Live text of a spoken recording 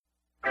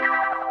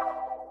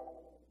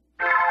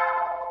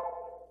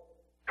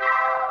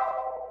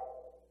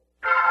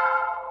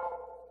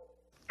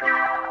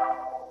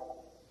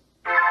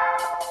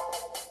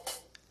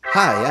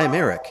Hi, I'm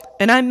Eric,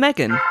 And I'm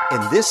Megan,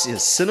 and this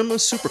is Cinema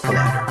Super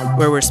Collider.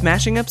 where we're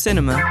smashing up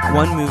cinema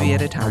one movie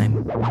at a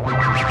time.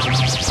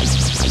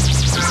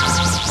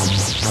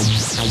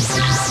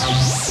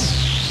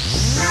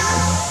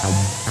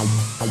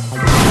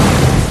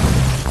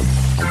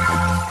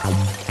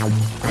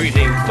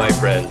 Greetings, my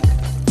friends.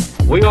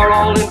 We are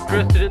all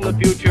interested in the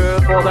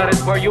future, for that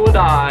is where you and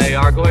I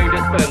are going to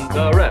spend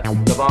the rest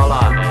of our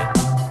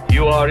lives.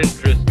 You are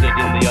interested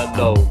in the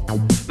unknown,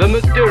 the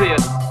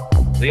mysterious,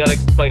 the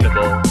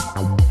unexplainable.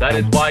 That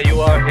is why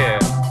you are here,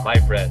 my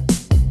friend.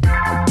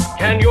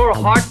 Can your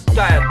heart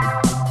stand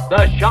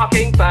the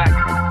shocking fact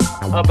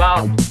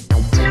about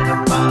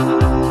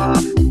Cinema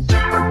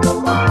Super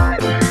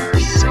Collider?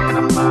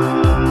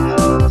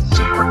 Cinema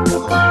Super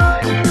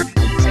Collider.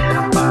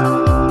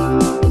 Cinema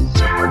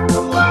Super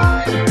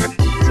Collider.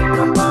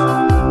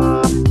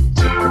 Cinema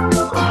Super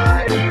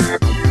Collider.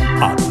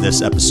 On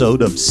this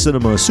episode of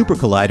Cinema Super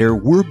Collider,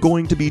 we're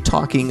going to be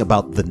talking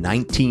about the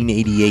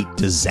 1988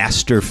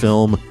 disaster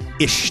film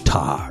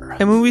Ishtar.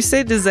 And when we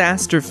say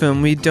disaster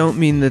film, we don't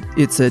mean that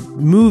it's a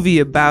movie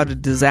about a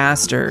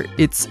disaster.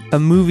 It's a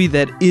movie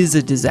that is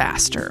a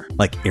disaster.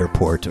 Like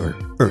Airport or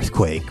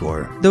Earthquake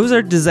or Those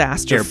are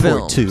disaster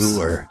Airport films.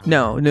 2 or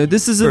No,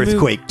 this is a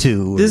Earthquake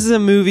 2. This is a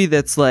movie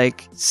that's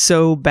like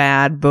so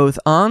bad both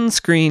on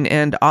screen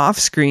and off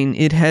screen.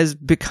 It has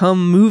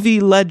become movie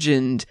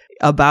legend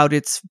about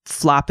its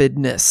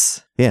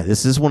floppedness. Yeah,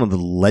 this is one of the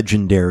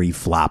legendary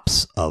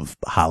flops of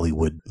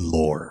Hollywood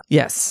lore.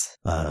 Yes.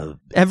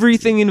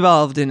 Everything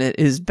involved in it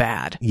is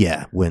bad.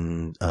 Yeah,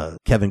 when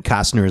Kevin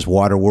Costner's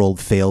Waterworld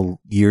failed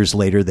years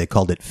later, they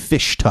called it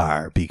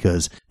Fishtar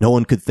because no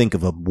one could think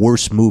of a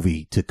worse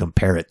movie to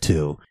compare it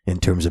to in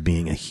terms of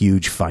being a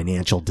huge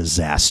financial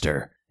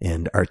disaster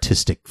and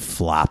artistic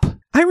flop.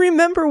 I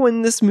remember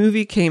when this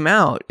movie came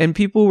out and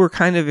people were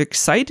kind of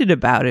excited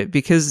about it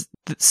because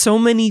so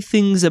many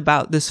things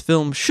about this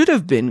film should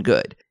have been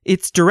good.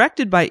 It's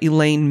directed by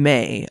Elaine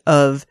May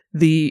of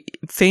the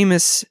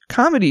famous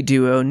comedy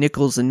duo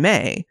Nichols and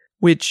May,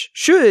 which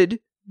should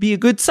be a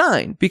good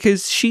sign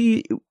because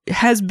she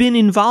has been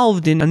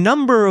involved in a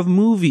number of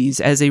movies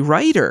as a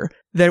writer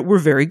that were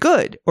very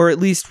good, or at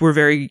least were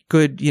very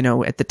good,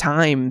 at the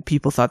time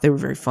people thought they were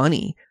very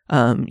funny.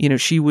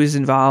 She was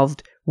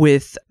involved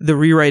with the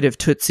rewrite of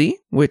Tootsie,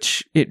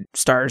 which it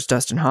stars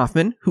Dustin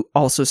Hoffman, who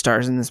also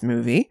stars in this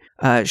movie.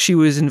 She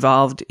was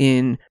involved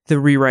in the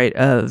rewrite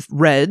of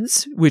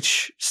Reds,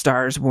 which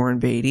stars Warren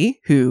Beatty,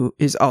 who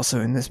is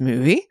also in this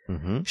movie.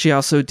 Mm-hmm. She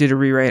also did a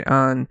rewrite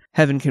on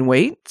Heaven Can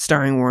Wait,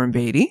 starring Warren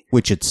Beatty.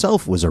 Which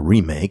itself was a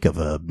remake of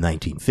a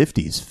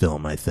 1950s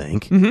film, I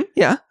think. Mm-hmm.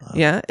 Yeah,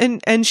 yeah.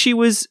 And she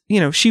was,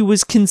 she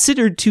was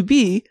considered to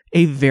be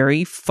a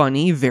very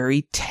funny,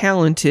 very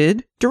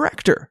talented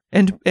director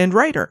and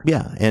writer.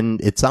 Yeah,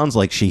 and it sounds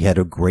like she had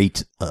a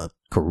great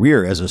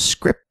career as a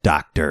script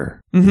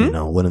doctor.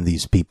 Mm-hmm. One of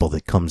these people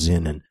that comes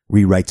in and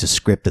rewrites a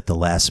script at the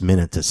last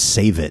minute to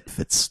save it if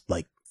it's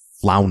like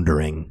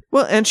floundering.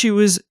 Well, and she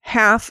was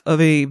half of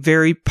a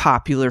very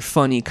popular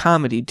funny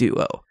comedy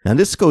duo. Now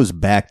this goes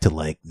back to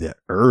like the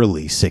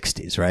early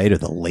 60s, right? Or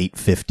the late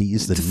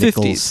 50s,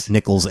 the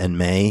Nichols and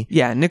May.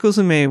 Yeah, Nichols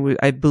and May,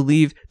 I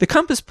believe the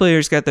Compass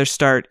Players got their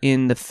start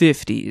in the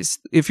 50s.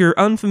 If you're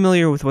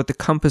unfamiliar with what the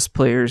Compass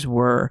Players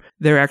were,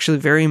 they're actually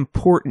very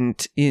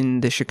important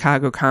in the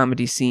Chicago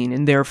comedy scene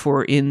and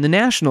therefore in the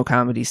national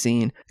comedy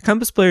scene. The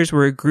Compass Players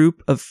were a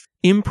group of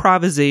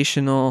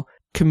improvisational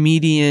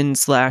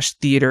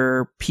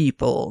comedian/theater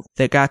people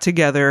that got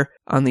together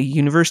on the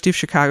University of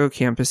Chicago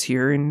campus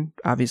here in,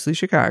 obviously,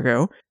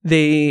 Chicago.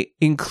 They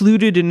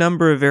included a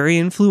number of very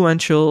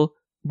influential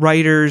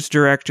writers,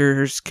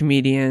 directors,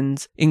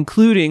 comedians,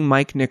 including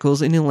Mike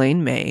Nichols and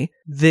Elaine May.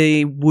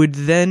 They would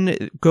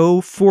then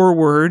go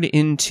forward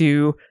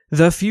into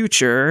the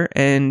future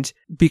and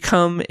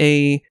become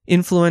a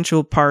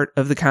influential part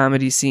of the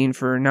comedy scene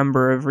for a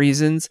number of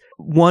reasons.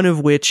 One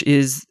of which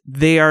is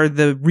they are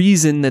the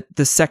reason that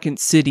the Second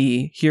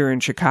City here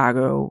in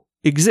Chicago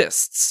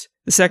exists.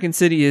 The Second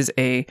City is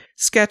a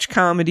sketch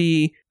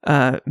comedy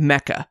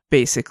mecca,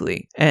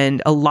 basically.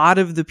 And a lot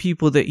of the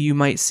people that you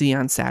might see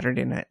on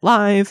Saturday Night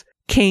Live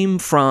came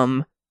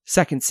from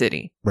Second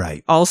City.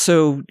 Right.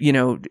 Also,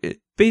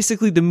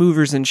 basically the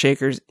movers and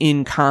shakers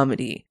in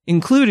comedy,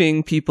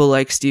 including people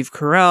like Steve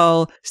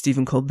Carell,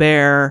 Stephen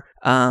Colbert,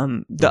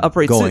 the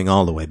Upright going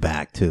all the way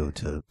back to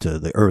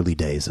the early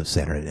days of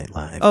Saturday Night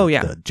Live. Oh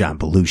yeah, John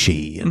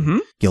Belushi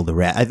and Gilda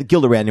Radner. I think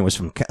Gilda Radner was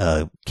from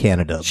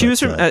Canada. She was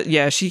from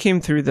she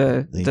came through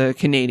the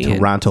Canadian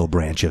Toronto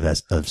branch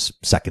of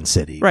Second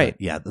City. Right.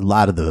 But yeah, a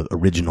lot of the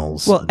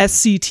originals. Well,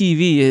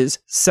 SCTV is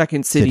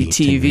Second City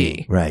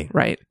TV.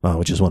 Right.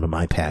 Which is one of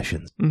my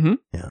passions. Mm-hmm.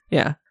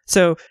 Yeah.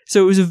 So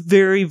it was a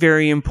very,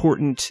 very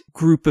important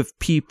group of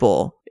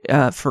people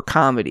for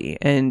comedy,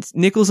 and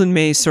Nichols and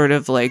May were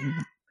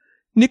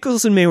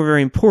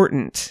very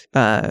important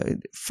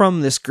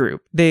from this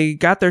group. They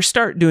got their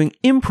start doing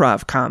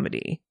improv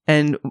comedy,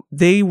 and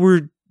they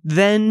were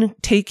then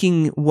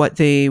taking what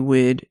they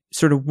would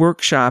sort of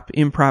workshop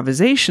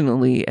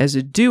improvisationally as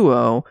a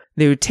duo,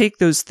 they would take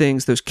those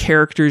things, those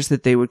characters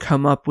that they would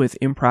come up with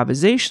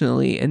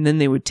improvisationally, and then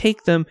they would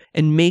take them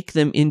and make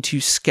them into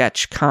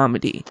sketch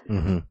comedy.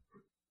 Mm-hmm.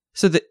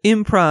 So the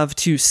improv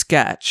to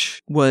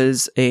sketch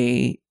was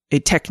a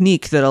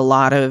technique that a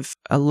lot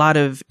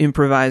of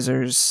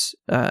improvisers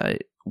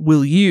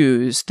will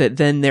use that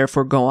then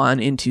therefore go on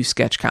into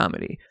sketch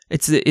comedy.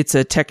 It's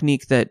a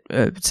technique that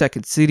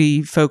Second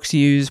City folks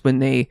use when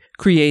they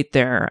create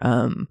their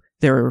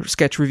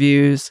sketch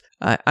reviews.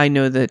 I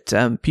know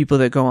that people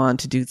that go on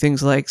to do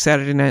things like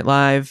Saturday Night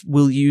Live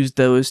will use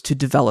those to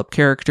develop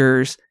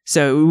characters.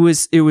 So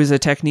it was a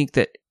technique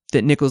that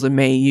Nichols and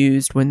May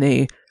used when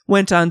they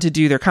went on to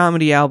do their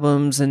comedy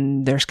albums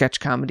and their sketch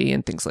comedy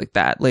and things like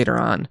that later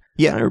on.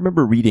 Yeah, I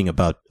remember reading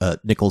about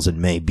Nichols and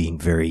May being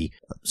very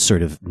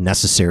sort of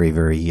necessary,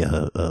 very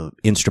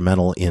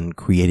instrumental in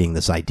creating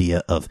this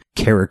idea of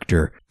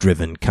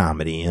character-driven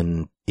comedy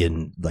and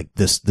in like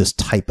this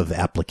type of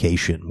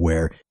application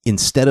where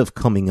instead of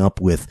coming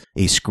up with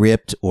a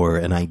script or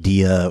an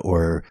idea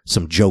or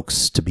some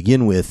jokes to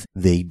begin with,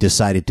 they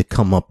decided to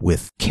come up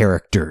with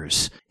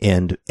characters,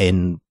 and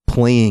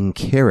playing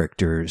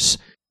characters,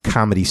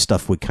 comedy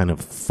stuff would kind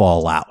of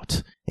fall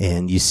out.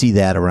 And you see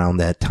that around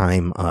that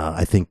time.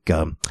 I think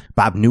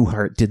Bob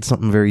Newhart did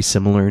something very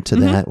similar to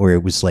that, where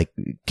it was like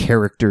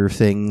character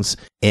things.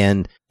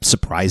 And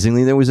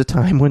surprisingly, there was a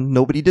time when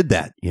nobody did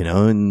that, you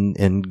know,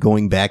 and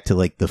going back to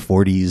like the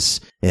 40s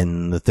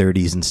and the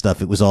 30s and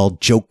stuff, it was all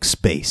jokes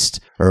based,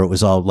 or it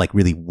was all like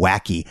really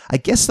wacky. I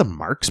guess the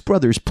Marx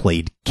Brothers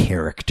played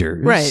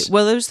characters. Right.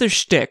 Well, it was their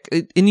shtick.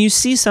 And you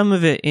see some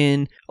of it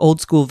in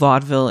old school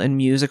vaudeville and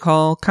music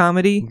hall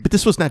comedy. But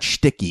this was not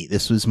shticky.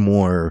 This was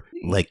more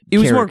like it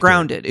was more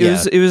grounded.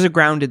 It was a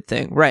grounded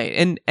thing,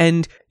 right?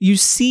 And you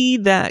see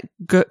that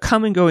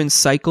come and go in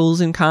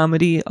cycles in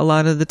comedy a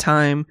lot of the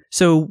time.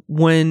 So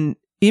when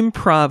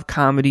improv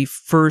comedy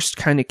first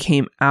kind of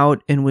came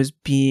out and was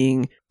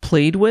being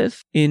played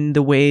with in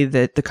the way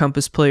that the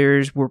Compass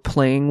Players were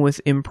playing with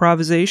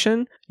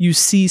improvisation, you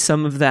see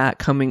some of that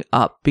coming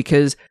up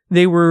because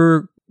they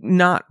were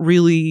not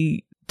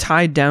really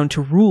tied down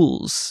to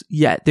rules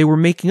yet. They were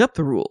making up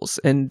the rules,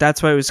 and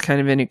that's why it was kind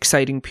of an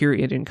exciting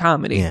period in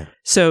comedy. Yeah.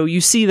 So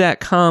you see that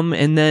come,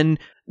 and then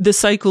the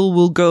cycle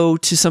will go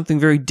to something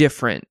very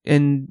different.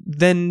 And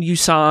then you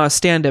saw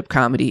stand-up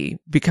comedy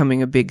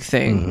becoming a big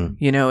thing,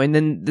 you know, and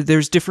then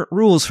there's different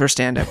rules for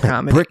stand-up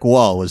comedy. Brick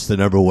wall was the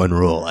number one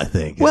rule, I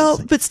think. Well,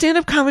 but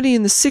stand-up comedy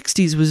in the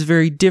 60s was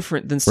very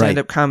different than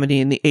stand-up comedy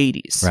in the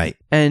 80s. Right.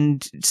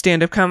 And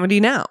stand-up comedy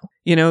now.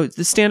 You know,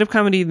 the stand-up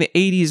comedy in the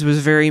 80s was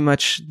very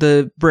much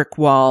the brick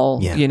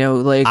wall, you know,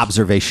 like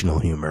observational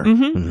humor.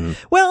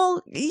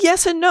 Well,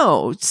 yes and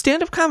no.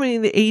 Stand-up comedy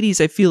in the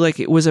 80s, I feel like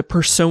it was a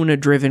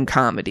persona-driven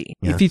comedy.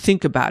 Yeah. If you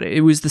think about it,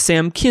 it was the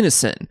Sam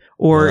Kinison,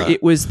 or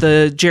it was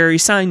the Jerry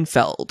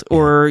Seinfeld,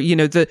 or, you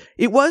know,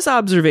 it was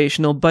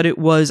observational, but it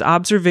was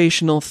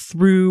observational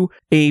through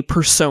a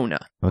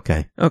persona.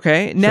 Okay.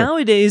 Sure.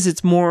 Nowadays,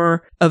 it's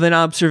more of an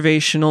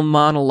observational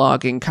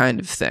monologuing kind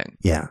of thing.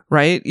 Yeah.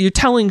 Right? You're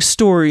telling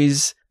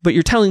stories, but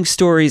you're telling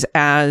stories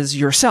as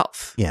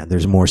yourself. Yeah,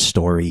 there's more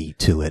story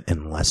to it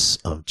and less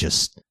of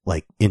just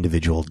like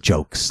individual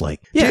jokes.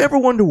 Like, do you ever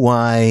wonder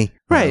why?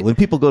 Right. When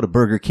people go to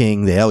Burger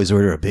King, they always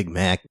order a Big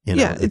Mac. You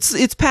know, yeah,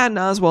 it's Patton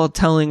Oswalt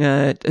telling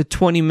a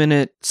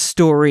 20-minute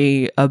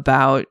story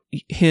about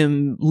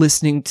him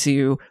listening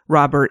to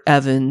Robert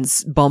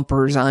Evans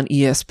bumpers on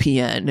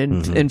ESPN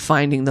and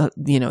finding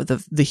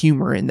the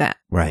humor in that.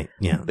 Right.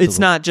 Yeah. It's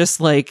not just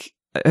like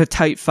a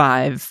tight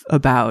five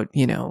about,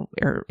 you know,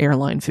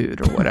 airline food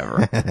or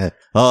whatever.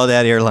 Oh,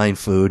 that airline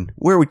food.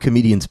 Where would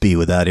comedians be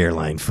without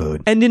airline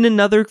food? And in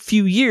another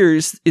few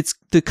years, it's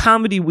the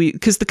comedy wheel,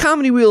 because the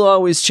comedy wheel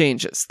always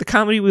changes. The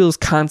comedy wheel is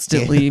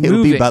constantly moving.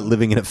 It'll be about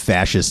living in a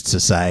fascist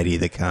society,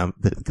 the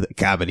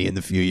comedy in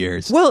the few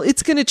years. Well,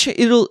 it's going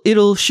to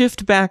it'll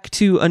shift back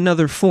to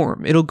another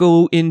form. It'll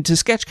go into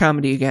sketch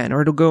comedy again,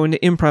 or it'll go into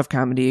improv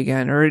comedy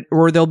again,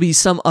 or there'll be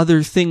some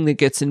other thing that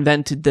gets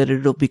invented that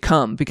it'll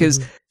become, because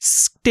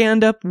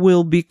stand-up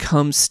will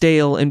become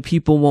stale and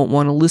people won't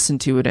want to listen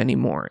to it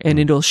anymore, and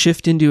it'll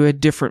shift into a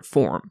different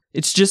form.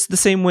 It's just the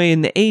same way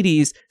in the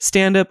 80s,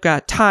 stand-up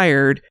got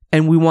tired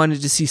and we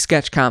wanted to see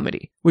sketch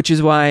comedy, which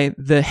is why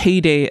the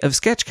heyday of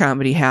sketch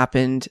comedy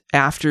happened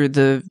after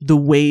the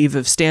wave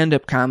of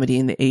stand-up comedy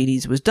in the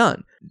 80s was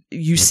done.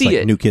 It's see like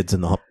it. New Kids in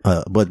the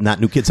but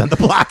not New Kids on the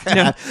Block.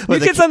 No, New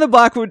Kids on the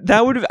Block would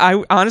have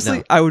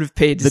I would have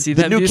paid to see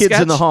the them New do Kids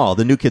sketch. in the Hall.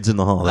 The New Kids in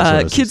the Hall. That's what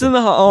I was Kids in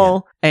the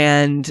Hall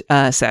and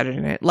Saturday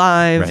Night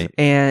Live,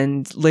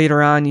 and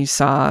later on you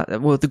saw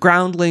the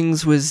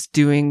Groundlings was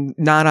doing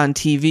not on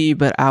TV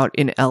but out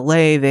in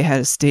LA. They had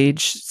a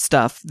stage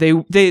stuff.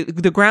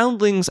 The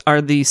Groundlings are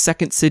the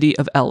Second City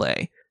of LA.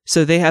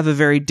 So they have a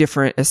very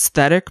different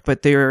aesthetic,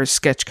 but they're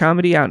sketch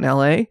comedy out in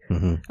LA.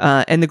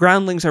 And the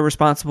Groundlings are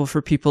responsible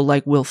for people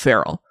like Will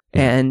Ferrell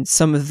and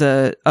some of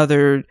the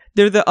other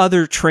they're the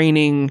other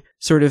training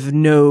sort of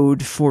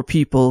node for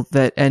people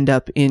that end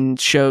up in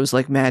shows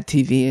like Mad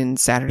TV and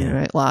Saturday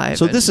Night Live.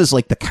 So this is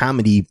like the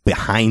comedy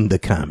behind the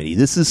comedy.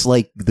 This is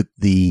like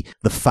the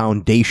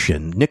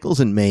foundation. Nichols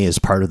and May is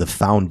part of the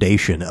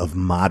foundation of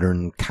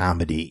modern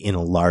comedy in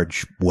a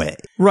large way.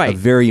 Right. A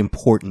very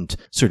important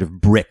sort of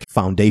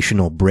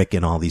foundational brick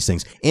in all these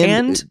things.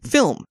 And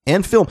film.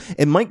 And film.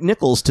 And Mike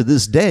Nichols to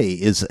this day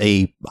is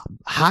a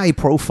high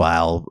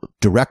profile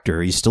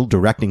director. He's still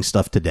directing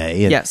stuff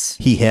today. And yes.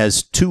 He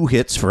has 2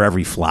 hits for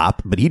every flop,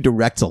 but he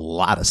directs a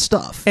lot of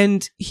stuff.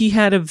 And he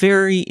had a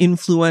very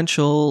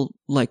influential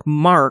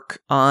mark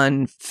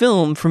on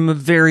film from a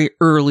very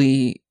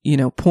early,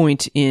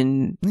 point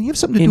in you have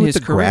something to do with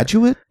The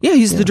Graduate? Yeah,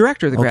 he's the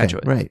director of The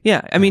Graduate. Right.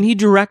 Yeah. I mean, he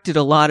directed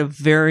a lot of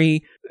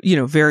very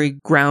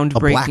groundbreaking... A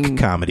black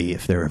comedy,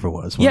 if there ever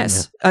was one.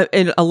 Yes.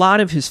 And a lot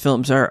of his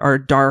films are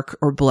dark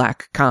or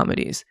black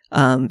comedies.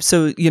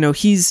 So,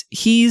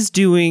 he's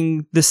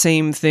doing the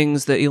same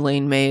things that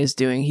Elaine May is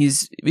doing.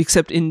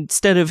 Except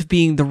instead of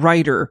being the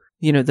writer,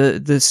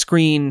 the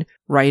screen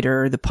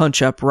writer, the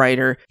punch-up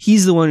writer,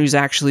 he's the one who's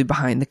actually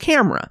behind the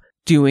camera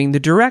doing the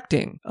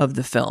directing of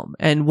the film.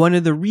 And one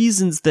of the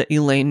reasons that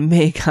Elaine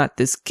May got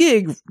this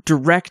gig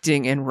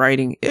directing and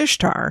writing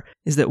Ishtar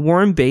is that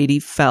Warren Beatty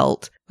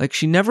felt like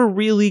she never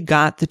really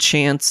got the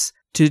chance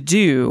to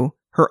do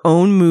her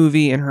own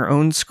movie and her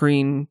own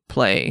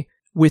screenplay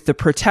with the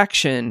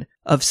protection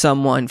of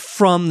someone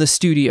from the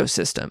studio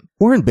system.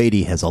 Warren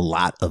Beatty has a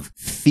lot of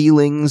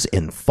feelings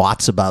and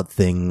thoughts about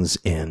things,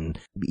 and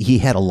he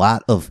had a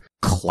lot of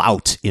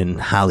clout in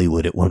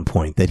Hollywood at one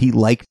point that he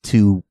liked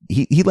to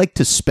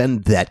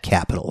spend that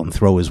capital and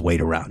throw his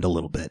weight around a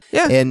little bit.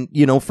 Yeah. And,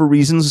 for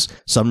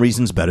some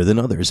reasons better than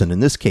others. And in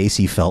this case,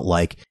 he felt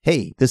like,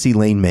 hey, this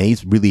Elaine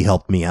May's really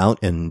helped me out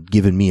and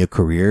given me a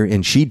career,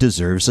 and she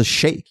deserves a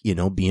shake,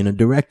 being a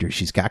director.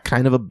 She's got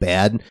kind of a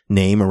bad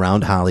name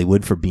around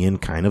Hollywood for being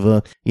kind of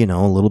a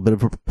little bit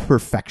of a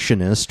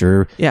perfectionist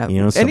or,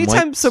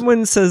 anytime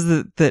someone says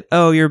that,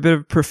 oh, you're a bit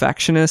of a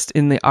perfectionist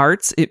in the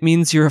arts, it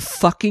means you're a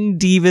fucking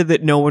diva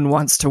that no one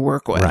wants to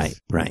work with.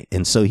 Right.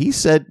 And so he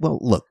said, well,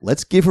 look,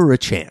 let's give her a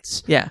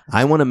chance. Yeah.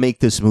 I want to make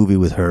this movie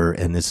with her,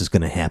 and this is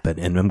going to happen.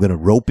 And I'm going to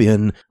rope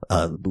in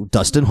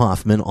Dustin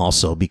Hoffman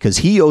also, because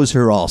he owes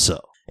her also.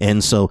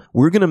 And so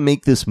we're going to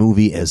make this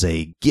movie as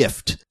a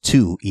gift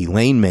to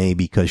Elaine May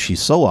because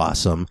she's so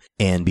awesome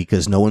and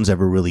because no one's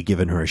ever really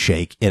given her a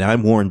shake. And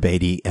I'm Warren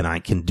Beatty and I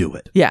can do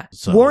it. Yeah.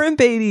 So, Warren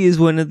Beatty is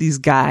one of these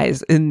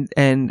guys. And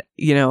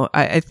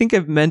I think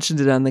I've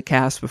mentioned it on the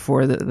cast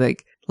before that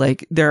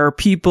like there are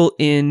people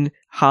in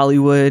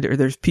Hollywood or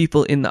there's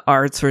people in the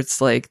arts where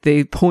it's like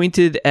they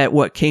pointed at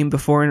what came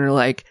before and are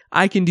like,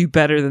 I can do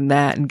better than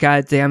that. And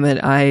God damn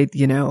it, I'm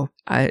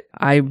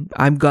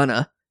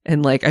gonna.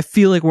 And I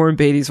feel like Warren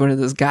Beatty's one of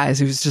those guys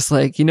who's just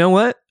like, you know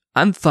what?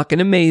 I'm fucking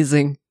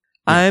amazing.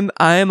 Yeah.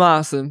 I'm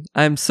awesome.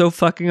 I'm so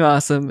fucking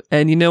awesome.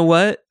 And you know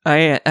what?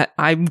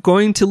 I'm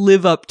going to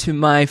live up to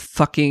my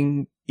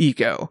fucking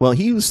ego. Well,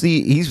 he's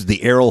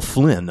the Errol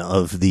Flynn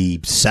of the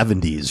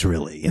 70s,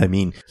 really. I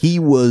mean, he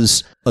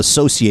was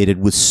associated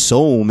with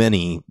so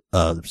many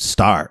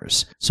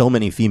stars, so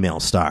many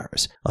female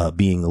stars,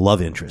 being the love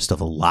interest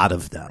of a lot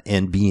of them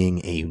and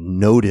being a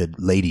noted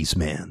ladies'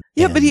 man.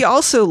 Yeah, but he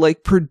also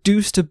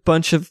produced a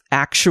bunch of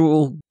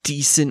actual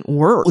decent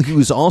work. Well, he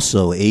was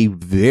also a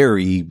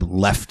very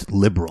left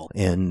liberal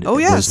and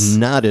was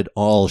not at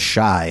all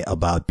shy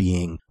about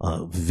being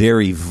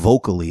very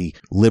vocally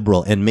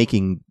liberal and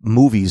making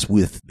movies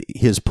with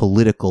his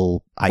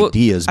political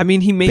ideas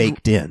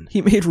baked in.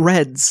 He made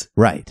Reds.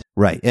 Right.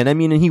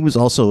 And he was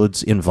also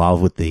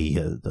involved with the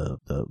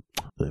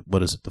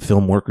what is it, the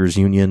Film Workers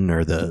Union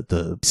or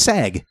the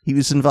SAG. He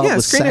was involved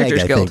with SAG,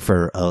 I think,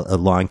 for a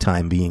long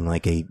time, being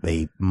like a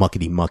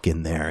muckety muck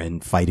in there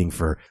and fighting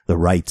for the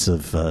rights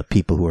of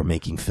people who are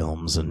making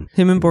films. And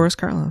him and Boris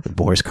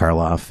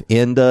Karloff.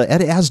 And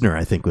Ed Asner,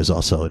 I think, was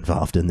also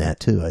involved in that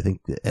too. I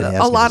think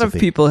a lot of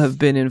people have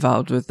been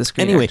involved with the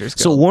Screen Actors Guild.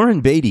 So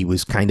Warren Beatty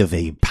was kind of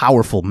a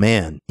powerful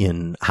man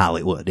in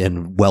Hollywood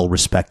and well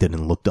respected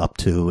and looked up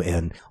to,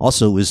 and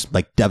also was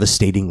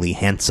devastatingly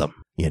handsome.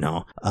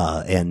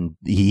 And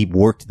he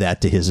worked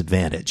that to his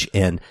advantage.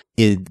 And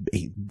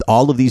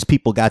all of these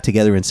people got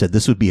together and said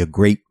this would be a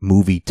great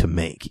movie to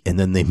make. And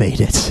then they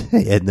made it.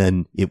 And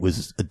then it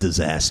was a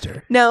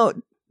disaster. Now,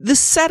 the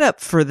setup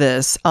for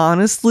this,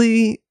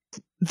 honestly,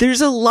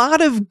 there's a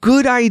lot of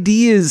good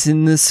ideas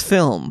in this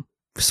film.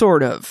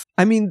 Sort of.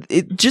 I mean,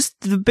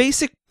 just the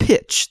basic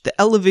pitch, the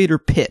elevator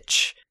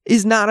pitch,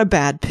 is not a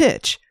bad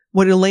pitch.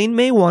 What Elaine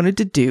May wanted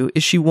to do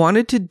is she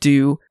wanted to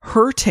do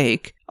her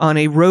take on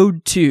a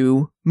Road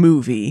to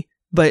movie,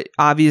 but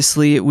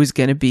obviously it was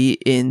going to be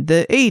in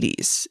the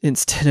 80s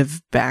instead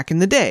of back in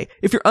the day.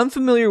 If you're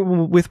unfamiliar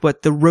with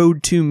what the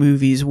Road to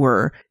movies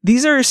were,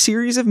 these are a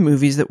series of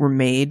movies that were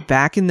made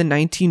back in the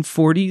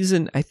 1940s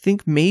and I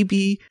think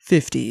maybe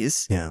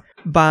 50s. Yeah.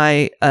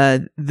 by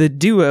the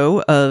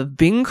duo of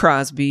Bing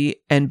Crosby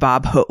and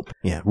Bob Hope.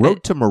 Yeah,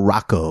 Road to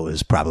Morocco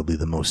is probably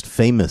the most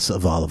famous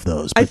of all of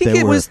those. I think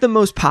it was the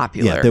most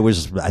popular. Yeah, there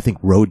was, I think,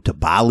 Road to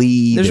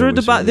Bali.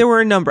 There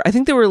were a number. I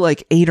think there were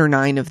like 8 or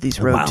 9 of these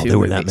Road to there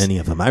were movies. that many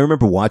of them. I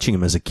remember watching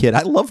them as a kid.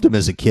 I loved them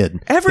as a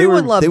kid.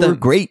 Everyone loved them. They were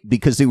great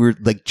because they were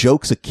like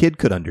jokes a kid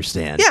could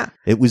understand. Yeah.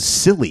 It was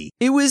silly.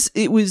 It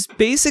was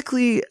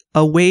basically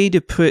a way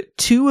to put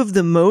 2 of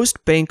the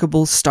most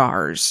bankable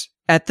stars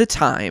at the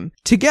time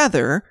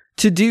together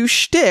to do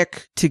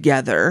shtick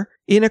together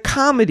in a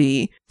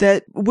comedy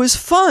that was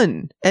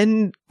fun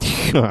and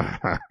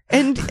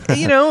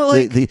you know,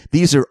 like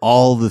these are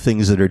all the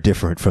things that are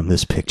different from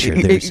this picture.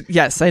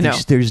 Yes, I know.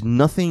 There's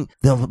nothing.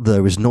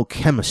 There was no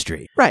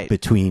chemistry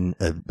between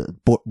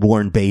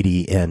Warren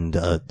Beatty and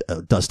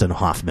Dustin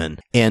Hoffman,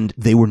 and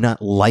they were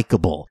not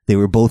likable. They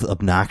were both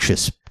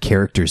obnoxious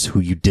characters who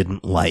you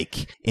didn't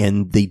like,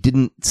 and they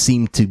didn't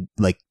seem to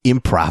like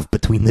improv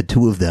between the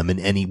two of them in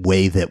any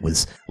way that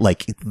was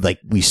like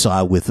we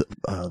saw with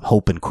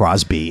Hope and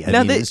Crosby. I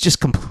mean, it's just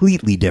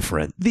completely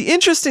different. The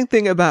interesting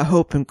thing about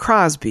Hope and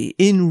Crosby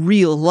in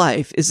real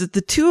life is that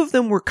the two of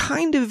them were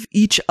kind of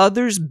each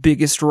other's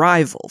biggest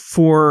rival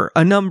for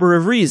a number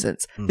of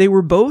reasons. They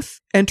were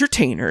both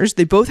entertainers.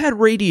 They both had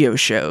radio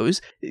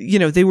shows. You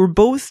know, they were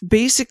both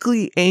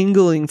basically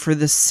angling for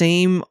the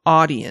same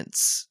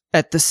audience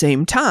at the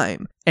same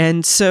time.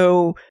 And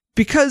so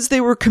because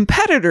they were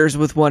competitors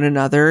with one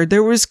another,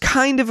 there was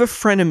kind of a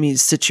frenemies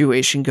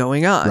situation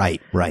going on.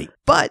 Right.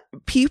 But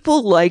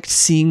people liked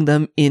seeing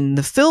them in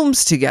the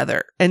films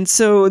together. And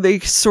so they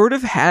sort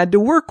of had to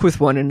work with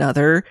one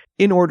another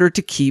in order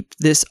to keep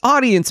this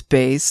audience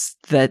base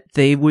that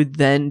they would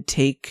then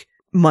take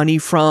money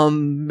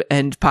from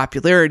and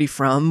popularity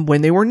from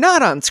when they were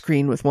not on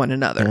screen with one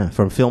another. Yeah,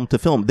 from film to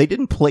film. They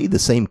didn't play the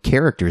same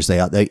characters. They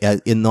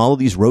in all of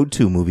these Road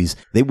to movies,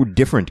 they were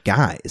different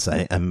guys.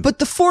 But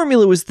the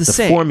formula was the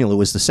same. The formula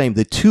was the same.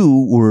 The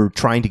two were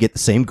trying to get the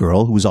same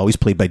girl, who was always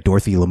played by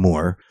Dorothy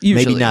Lamour.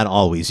 Usually. Maybe not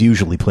always,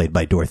 usually played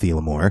by Dorothy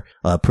Lamour,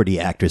 a pretty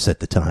actress at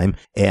the time.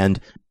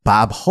 And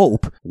Bob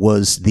Hope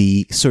was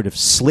the sort of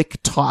slick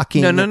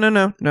talking.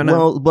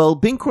 No. Well,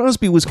 Bing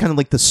Crosby was kind of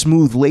like the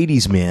smooth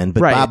ladies man,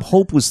 but Bob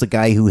Hope was the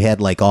guy who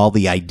had like all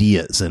the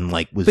ideas and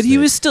like was. But he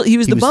was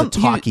the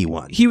talky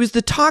one. He was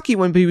the talky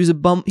one, but he was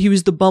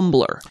the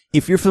bumbler.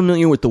 If you're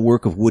familiar with the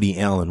work of Woody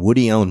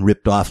Allen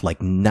ripped off like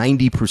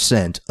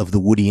 90% of the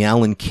Woody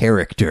Allen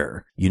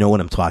character. You know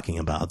what I'm talking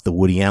about, the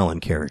Woody Allen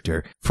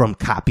character, from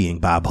copying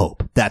Bob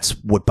Hope. That's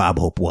what Bob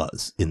Hope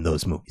was in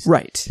those movies.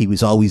 Right. He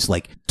was always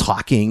like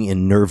talking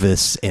and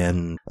nervous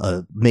and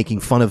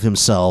making fun of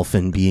himself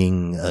and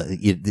being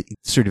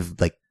sort of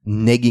like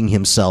negging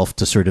himself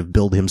to sort of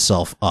build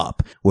himself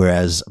up.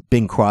 Whereas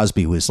Bing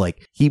Crosby was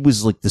like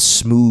the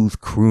smooth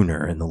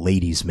crooner and the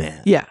ladies'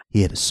 man. Yeah.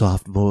 He had a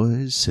soft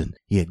voice and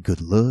he had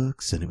good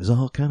looks and it was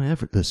all kind of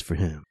effortless for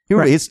him.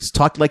 It's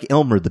talked like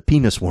Elmer, the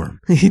penis worm.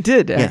 He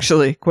did,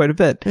 actually, quite a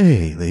bit.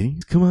 Hey,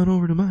 ladies, come on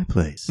over to my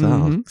place.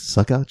 I'll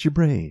suck out your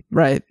brain.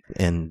 Right.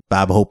 And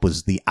Bob Hope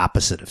was the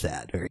opposite of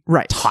that. Very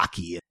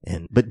talky.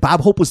 But Bob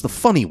Hope was the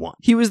funny one.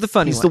 He was the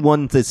funny one. He's the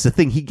one that's the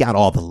thing. He got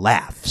all the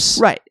laughs.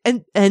 Right.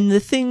 And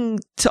the thing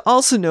to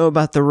also know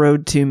about the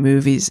Road to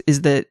movies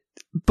is that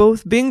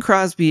both Bing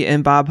Crosby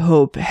and Bob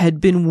Hope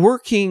had been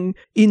working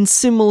in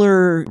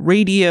similar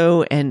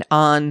radio and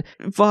on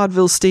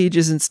vaudeville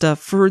stages and stuff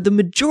for the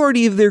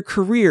majority of their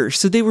career.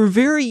 So they were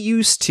very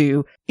used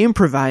to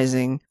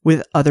improvising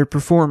with other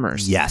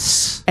performers.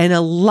 Yes. And a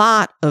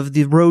lot of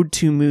the Road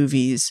to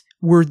movies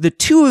were the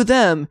two of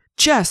them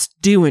just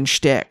doing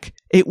shtick.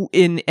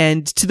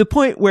 And to the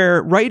point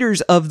where writers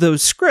of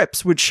those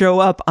scripts would show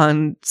up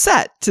on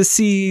set to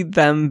see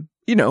them,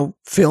 you know,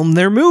 film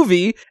their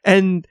movie,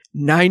 and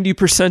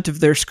 90%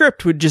 of their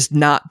script would just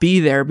not be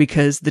there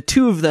because the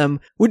two of them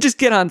would just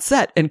get on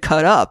set and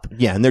cut up.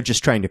 Yeah, and they're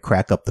just trying to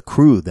crack up the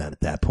crew then at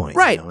that point.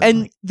 Right, you know?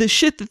 and the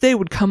shit that they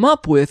would come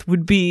up with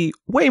would be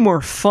way more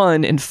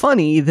fun and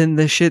funny than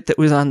the shit that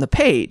was on the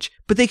page.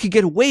 But they could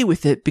get away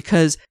with it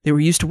because they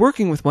were used to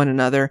working with one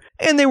another,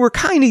 and they were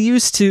kind of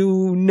used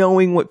to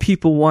knowing what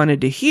people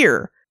wanted to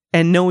hear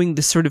and knowing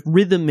the sort of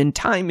rhythm and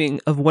timing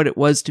of what it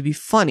was to be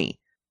funny.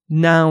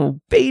 Now,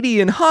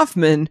 Beatty and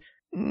Hoffman,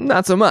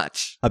 not so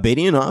much.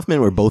 Beatty and Hoffman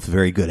were both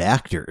very good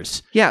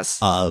actors. Yes.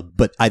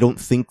 But I don't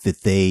think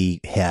that they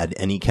had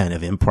any kind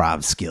of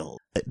improv skill.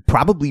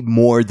 Probably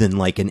more than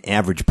like an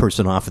average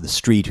person off of the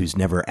street who's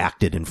never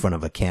acted in front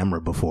of a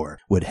camera before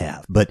would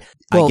have. But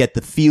I get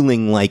the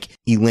feeling like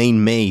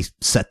Elaine May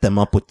set them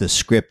up with the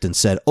script and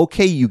said,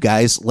 okay, you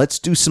guys, let's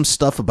do some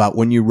stuff about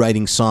when you're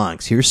writing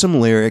songs. Here's some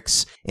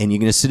lyrics, and you're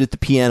going to sit at the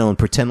piano and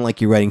pretend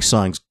like you're writing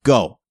songs.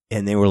 Go.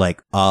 And they were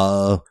like,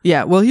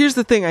 Yeah, well, here's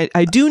the thing.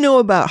 I do know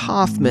about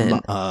Hoffman.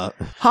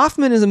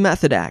 Hoffman is a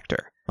method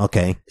actor.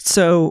 Okay.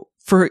 So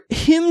for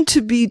him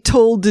to be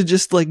told to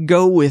just like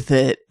go with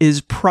it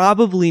is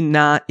probably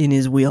not in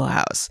his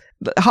wheelhouse.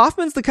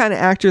 Hoffman's the kind of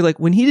actor, like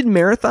when he did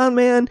Marathon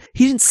Man,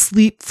 he didn't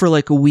sleep for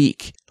like a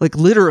week, like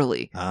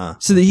literally,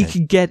 so that he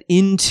could get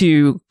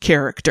into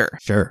character.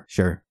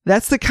 Sure.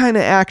 That's the kind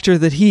of actor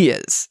that he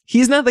is.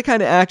 He's not the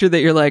kind of actor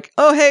that you're like,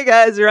 oh, hey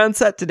guys, you're on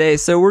set today,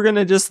 so we're going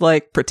to just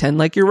like pretend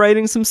like you're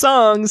writing some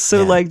songs.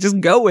 So like just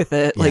go with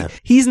it. Yeah.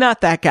 Like he's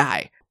not that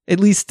guy. At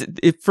least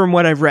from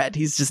what I've read,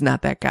 he's just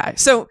not that guy.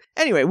 So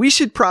anyway, we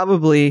should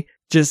probably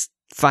just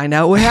find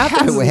out what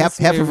happens.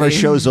 Half of our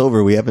show's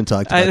over. We haven't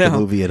talked about the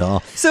movie at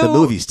all. So, the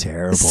movie's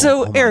terrible.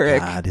 So, oh my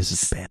Eric, God, this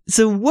is bad.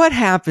 So what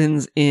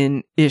happens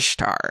in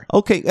Ishtar?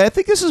 Okay, I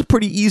think this is a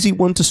pretty easy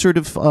one to sort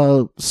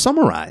of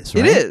summarize,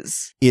 right? It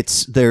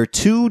is. There are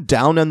two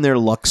down on their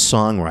luck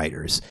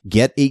songwriters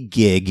get a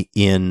gig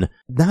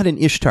not in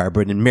Ishtar,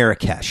 but in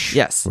Marrakesh.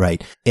 Yes.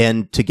 Right.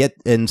 And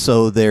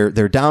so they're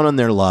down on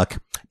their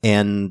luck,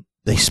 and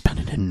they spend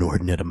an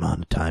inordinate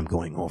amount of time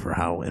going over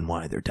how and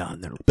why they're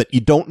down there. But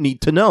you don't need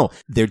to know.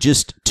 They're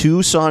just two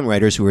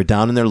songwriters who are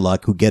down in their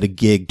luck who get a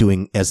gig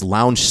doing as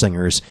lounge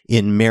singers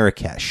in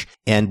Marrakesh.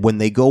 And when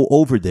they go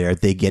over there,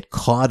 they get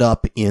caught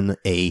up in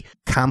a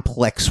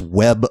complex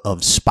web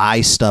of spy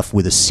stuff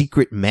with a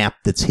secret map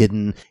that's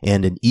hidden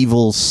and an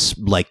evil,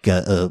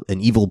 an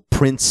evil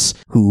prince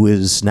who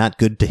is not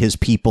good to his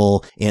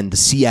people. And the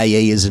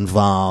CIA is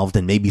involved,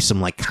 and maybe some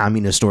like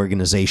communist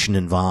organization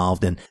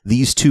involved. And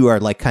these two are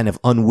like kind of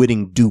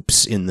unwitting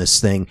dupes in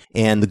this thing,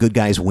 and the good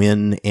guys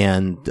win,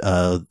 and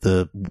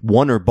the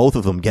one or both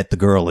of them get the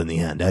girl in the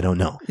end. I don't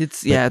know.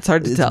 It's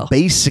hard to tell.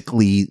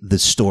 Basically the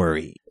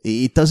story.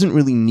 It doesn't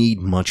really need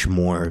much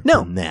more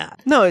than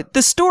that. No,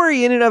 the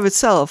story in and of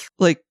itself,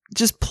 like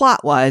just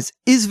plot wise,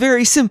 is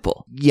very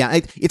simple. Yeah,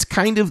 it's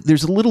kind of,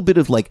 there's a little bit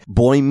of like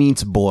boy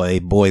meets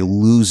boy, boy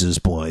loses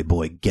boy,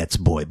 boy gets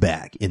boy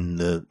back in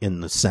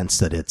the sense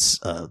that it's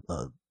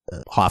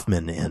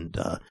Hoffman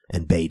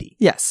and Beatty.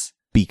 Yes.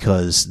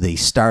 Because they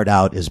start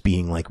out as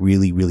being like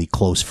really, really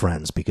close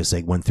friends because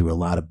they went through a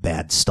lot of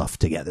bad stuff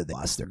together. They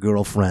lost their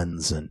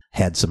girlfriends and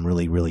had some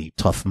really, really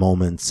tough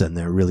moments, and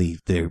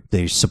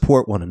they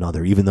support one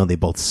another even though they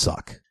both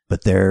suck.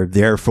 But they're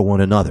there for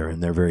one another,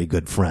 and they're very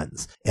good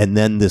friends. And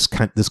then this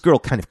girl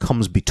kind of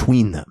comes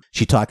between them.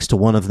 She talks to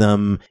one of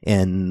them,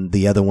 and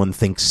the other one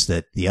thinks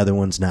that the other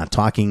one's not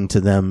talking to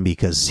them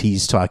because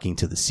he's talking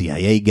to the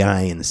CIA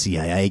guy, and the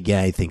CIA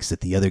guy thinks that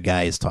the other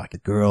guy is talking to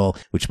the girl,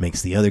 which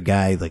makes the other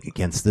guy like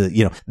against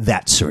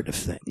that sort of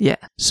thing. Yeah.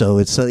 So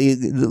it's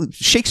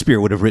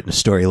Shakespeare would have written a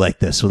story like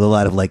this with a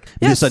lot of like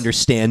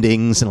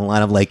misunderstandings and a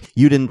lot of like,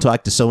 you didn't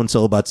talk to so and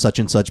so about such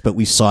and such, but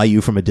we saw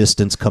you from a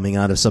distance coming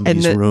out of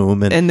somebody's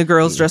room, and the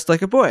girl's dressed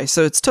like a boy,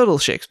 so it's total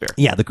Shakespeare.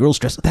 Yeah, the girl's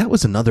dressed. That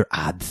was another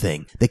odd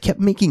thing. They kept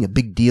making a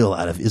big deal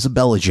out of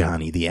Isabella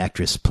Gianni, the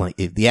actress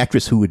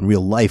who in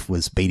real life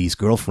was Beatty's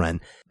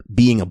girlfriend,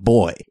 being a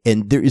boy.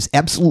 And there is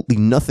absolutely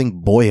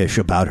nothing boyish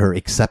about her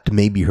except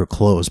maybe her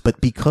clothes. But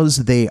because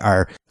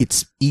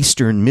it's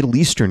Middle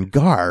Eastern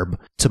garb,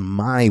 to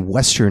my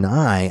Western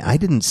eye, I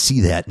didn't see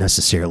that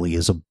necessarily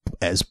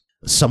as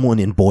someone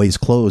in boy's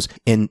clothes,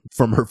 and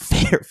from her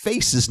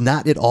face is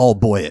not at all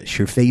boyish.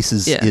 Her face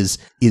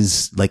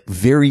is like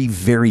very,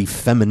 very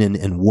feminine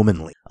and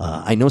womanly.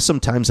 I know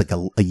sometimes like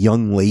a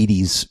young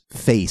lady's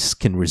face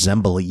can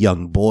resemble a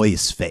young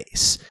boy's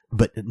face,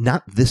 but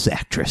not this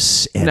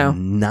actress,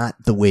 and not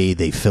the way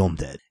they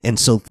filmed it. And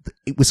so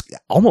it was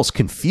almost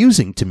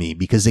confusing to me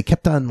because they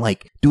kept on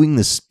like doing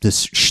this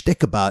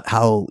shtick about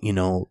how,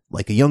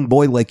 like a young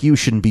boy like you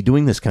shouldn't be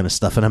doing this kind of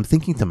stuff. And I'm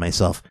thinking to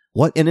myself,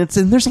 what? And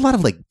there's a lot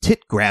of like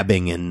tit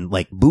grabbing and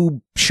like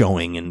boob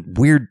showing and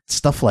weird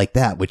stuff like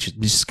that, which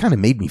just kind of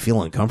made me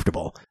feel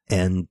uncomfortable.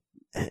 And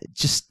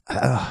just,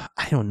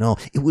 I don't know.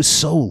 It was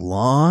so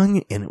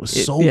long and it was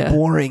so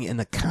boring, and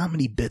the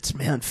comedy bits,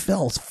 man,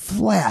 fell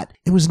flat.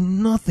 There was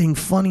nothing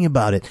funny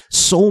about it.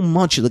 So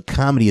much of the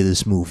comedy of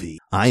this movie,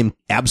 I'm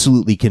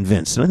absolutely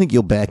convinced, and I think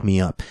you'll back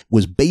me up,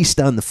 was based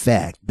on the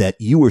fact that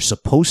you were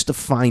supposed to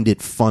find it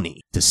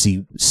funny to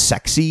see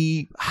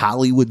sexy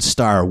Hollywood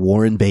star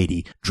Warren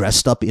Beatty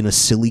dressed up in a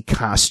silly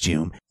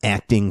costume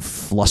acting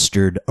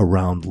flustered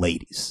around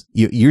ladies.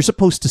 You're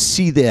supposed to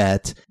see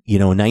that, in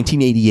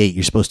 1988,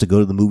 you're supposed to go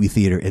to the movie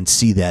theater and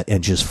see that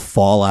and just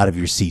fall out of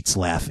your seats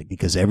laughing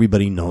because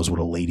everybody knows what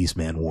a ladies'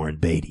 man Warren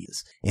Beatty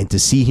is. And to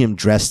see him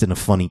dressed in a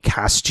funny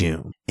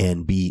costume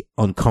and be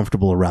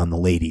uncomfortable around the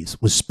ladies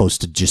was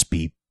supposed to just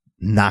be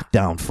knocked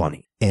down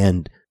funny.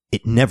 And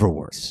it never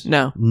works.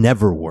 No.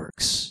 Never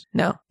works.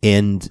 No.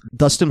 And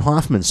Dustin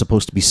Hoffman's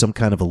supposed to be some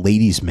kind of a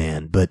ladies'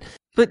 man, but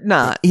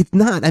not. It's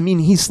not. I mean,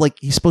 he's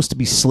supposed to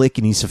be slick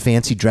and he's a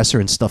fancy dresser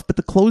and stuff, but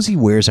the clothes he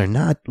wears are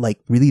not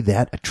like really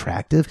that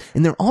attractive.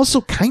 And they're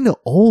also kind of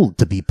old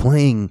to be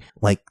playing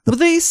like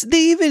they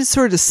even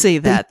sort of say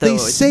that though. They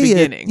say at the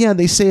beginning. Yeah,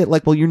 they say it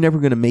like, well, you're never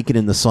going to make it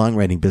in the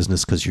songwriting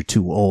business because you're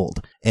too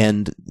old.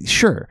 And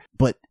sure,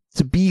 but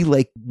to be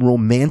like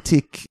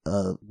romantic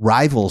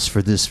rivals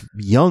for this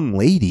young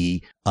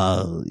lady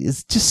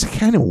is just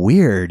kind of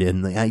weird.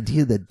 And the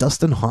idea that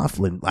Dustin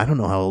Hoffman, I don't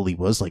know how old he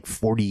was, like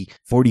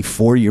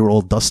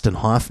 44-year-old Dustin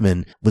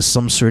Hoffman was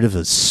some sort of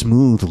a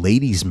smooth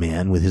ladies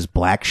man with his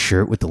black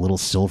shirt with the little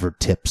silver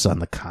tips on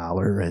the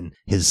collar and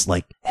his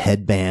like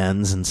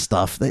headbands and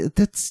stuff.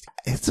 That's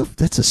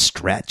a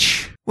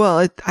stretch.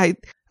 Well,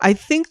 I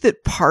think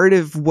that part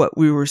of what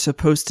we were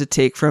supposed to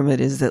take from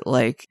it is that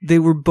like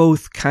they're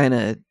both kind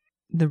of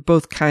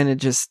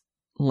just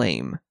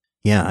lame.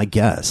 Yeah, I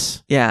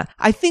guess. Yeah.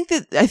 I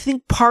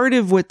think part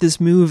of what this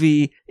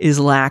movie is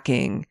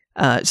lacking.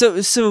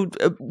 So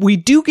we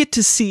do get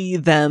to see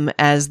them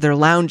as their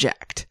lounge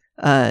act.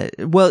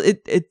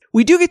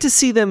 We do get to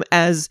see them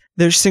as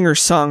their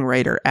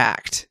singer-songwriter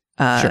act.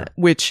 Sure.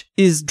 Which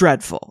is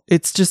dreadful.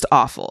 It's just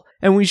awful.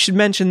 And we should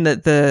mention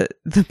that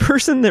the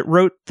person that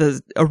wrote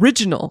the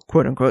original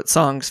quote-unquote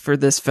songs for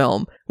this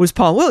film was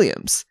Paul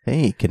Williams.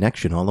 Hey,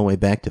 connection all the way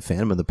back to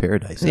Phantom of the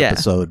Paradise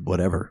episode,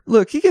 whatever.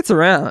 Look, he gets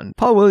around.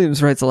 Paul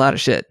Williams writes a lot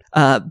of shit.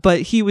 But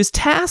he was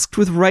tasked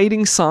with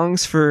writing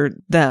songs for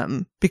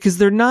them because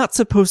they're not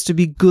supposed to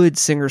be good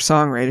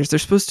singer-songwriters. They're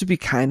supposed to be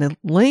kind of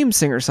lame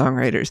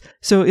singer-songwriters.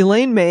 So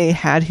Elaine May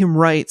had him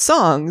write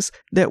songs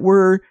that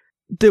were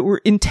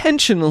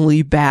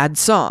intentionally bad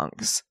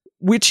songs,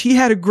 which he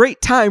had a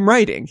great time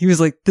writing. He was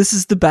like, this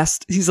is the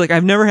best. He's like,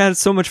 I've never had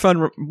so much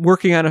fun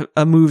working on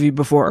a movie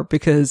before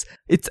because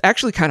it's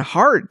actually kind of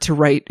hard to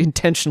write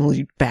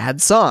intentionally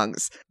bad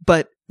songs,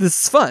 but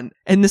this is fun.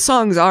 And the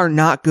songs are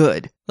not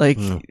good. Like,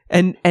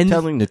 and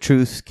telling the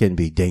truth can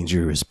be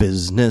dangerous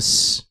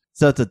business.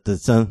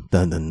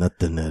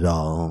 Nothing at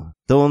all.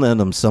 Don't let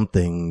them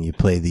something. You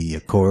play the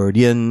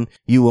accordion.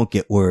 You won't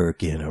get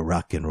work in a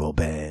rock and roll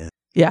band.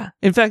 Yeah.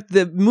 In fact,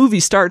 the movie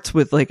starts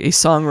with like a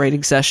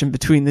songwriting session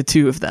between the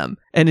two of them,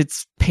 and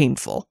it's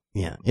painful.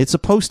 Yeah. It's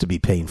supposed to be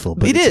painful,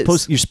 but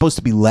you're supposed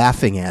to be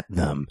laughing at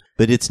them,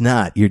 but it's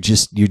not. You're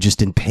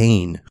just in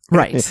pain.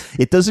 Right.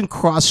 It doesn't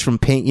cross from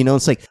pain. You know,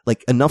 it's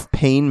like enough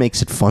pain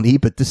makes it funny,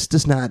 but this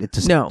does not.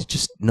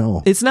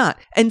 No. It's not.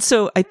 And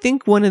so I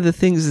think one of the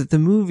things that the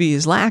movie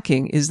is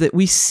lacking is that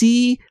we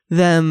see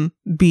them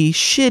be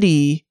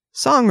shitty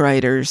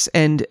songwriters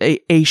and a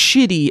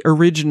shitty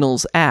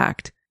originals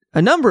act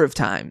a number of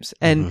times.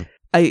 And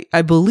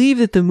I believe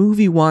that the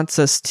movie wants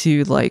us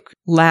to like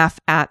laugh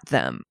at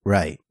them.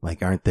 Right.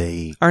 Like, aren't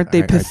they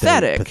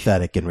pathetic?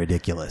 Pathetic and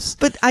ridiculous.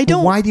 But I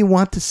don't. Why do you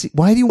want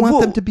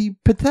them to be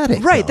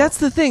pathetic? Right. Though? That's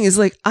the thing is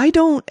like, I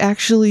don't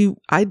actually,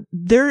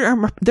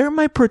 they're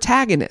my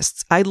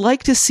protagonists. I'd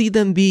like to see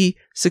them be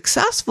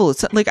successful.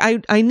 It's like,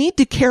 I need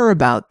to care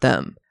about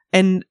them.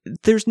 And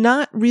there's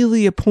not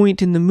really a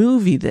point in the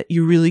movie that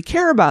you really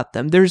care about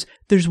them. There's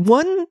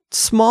one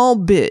small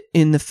bit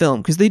in the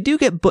film because they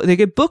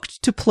get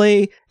booked to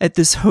play at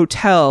this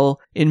hotel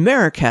in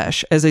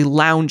Marrakesh as a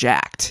lounge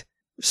act.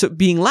 So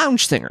being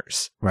lounge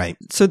singers. Right.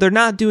 So they're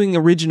not doing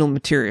original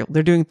material.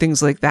 They're doing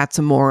things like That's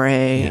Amore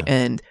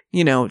and,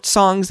 you know,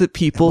 songs that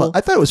people... Well,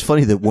 I thought it was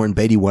funny that Warren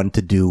Beatty wanted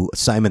to do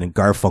Simon and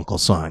Garfunkel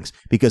songs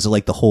because of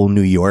like the whole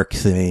New York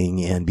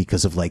thing and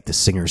because of like the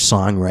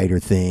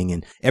singer-songwriter thing,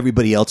 and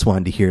everybody else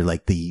wanted to hear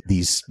like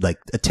these like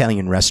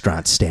Italian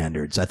restaurant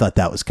standards. I thought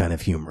that was kind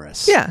of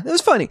humorous. Yeah, that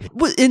was funny.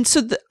 And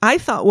so I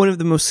thought one of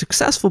the most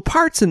successful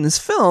parts in this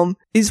film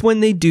is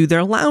when they do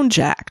their lounge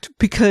act,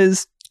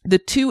 because the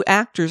two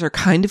actors are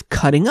kind of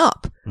cutting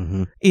up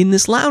in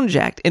this lounge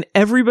act, and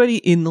everybody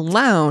in the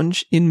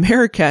lounge in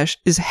Marrakesh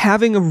is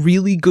having a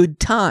really good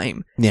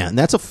time. Yeah, and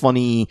that's a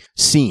funny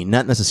scene,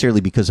 not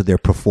necessarily because of their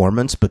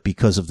performance, but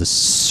because of the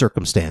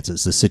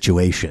circumstances, the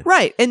situation.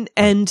 Right,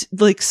 and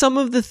like some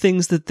of the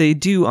things that they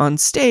do on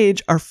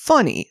stage are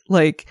funny.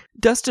 Like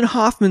Dustin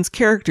Hoffman's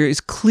character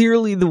is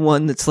clearly the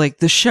one that's like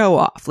the show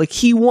off. Like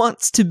he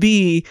wants to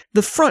be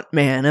the front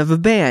man of a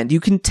band.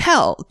 You can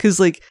tell because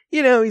like,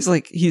 you know, he's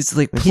like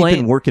playing.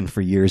 He'd been working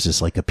for years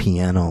as like a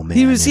piano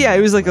man. He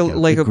was like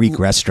a Greek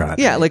restaurant.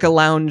 Yeah, like a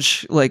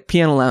lounge, like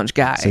piano lounge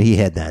guy. So he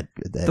had that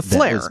the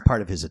flair. That was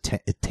part of his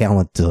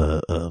talent.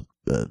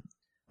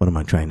 What am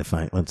I trying to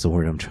find? What's the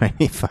word I'm trying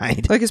to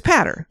find? Like his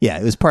patter. Yeah,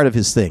 it was part of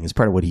his thing. It's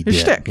part of what he did.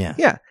 Shtick.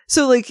 Yeah.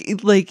 So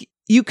like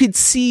you could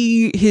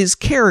see his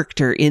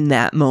character in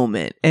that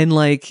moment, and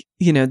like,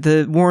 you know,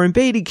 the Warren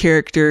Beatty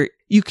character,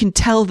 you can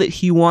tell that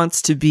he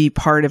wants to be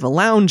part of a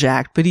lounge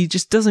act, but he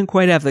just doesn't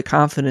quite have the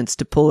confidence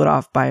to pull it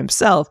off by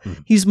himself.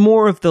 He's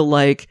more of the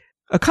like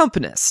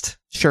accompanist.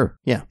 Sure.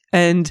 Yeah.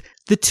 And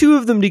the two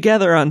of them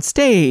together on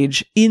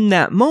stage in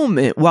that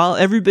moment, while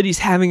everybody's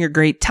having a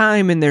great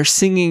time and they're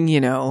singing,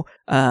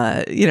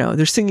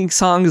 they're singing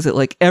songs that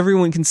like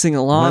everyone can sing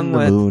along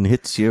with. When the moon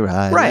hits your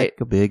eye, right?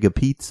 Like a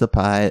pizza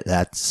pie.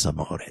 That's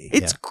amore.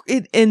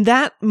 In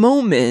that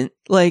moment,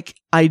 like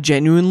I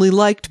genuinely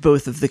liked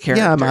both of the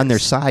characters. Yeah, I'm on their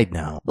side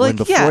now. Like, when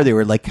before they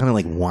were like kind of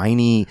like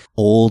whiny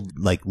old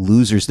like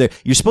losers.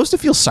 You're supposed to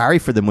feel sorry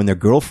for them when their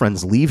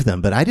girlfriends leave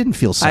them, but I didn't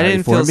feel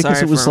sorry for them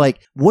because it was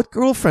like, what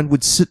girlfriend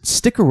would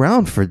stick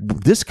around for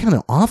this kind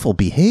of awful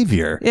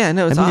behavior? Yeah,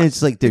 no,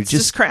 it's like they're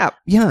just crap.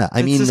 Yeah,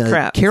 I mean,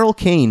 crap. Carol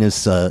Kane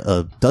is a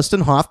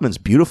Dustin Hoffman's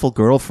beautiful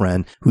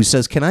girlfriend who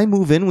says, "Can I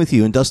move in with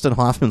you?" And Dustin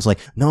Hoffman's like,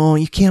 "No,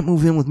 you can't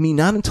move in with me.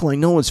 Not until I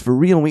know it's for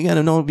real. We got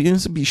to know,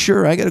 be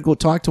sure. I got to go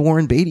talk to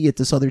Warren Beatty at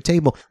this other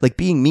table." Like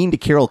being mean to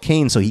Carol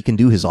Kane so he can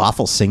do his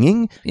awful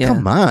singing. Yeah.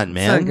 Come on,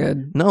 man. It's not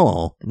good.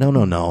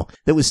 No.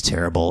 That was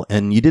terrible.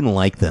 And you didn't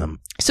like them.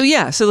 So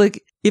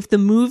like if the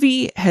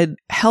movie had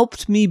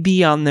helped me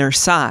be on their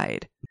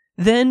side,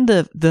 then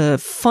the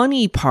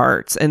funny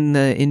parts and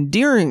the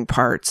endearing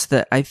parts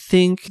that I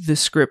think the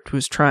script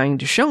was trying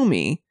to show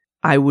me,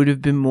 I would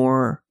have been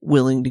more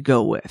willing to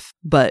go with.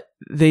 But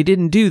they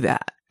didn't do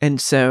that.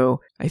 And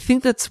so I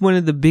think that's one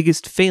of the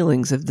biggest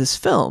failings of this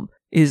film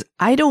is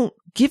I don't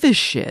give a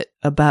shit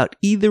about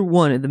either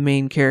one of the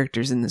main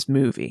characters in this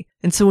movie.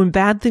 And so when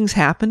bad things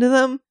happen to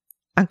them,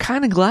 I'm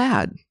kind of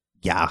glad.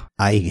 Yeah,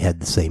 I had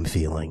the same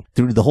feeling.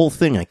 Through the whole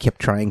thing, I kept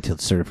trying to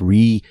sort of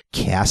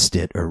recast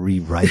it or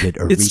rewrite it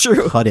or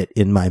recut it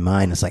in my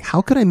mind. It's like,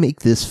 how could I make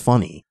this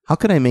funny? How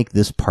could I make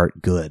this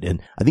part good?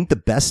 And I think the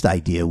best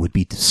idea would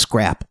be to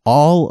scrap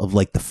all of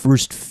like the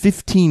first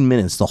 15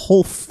 minutes, the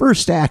whole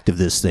first act of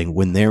this thing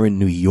when they're in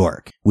New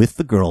York with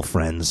the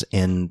girlfriends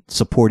and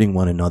supporting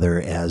one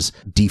another as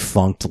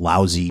defunct,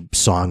 lousy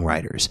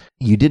songwriters.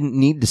 You didn't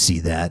need to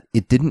see that.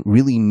 It didn't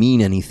really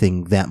mean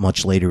anything that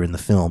much later in the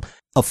film.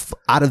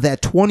 Out of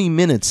that 20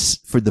 minutes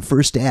for the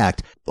first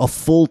act, a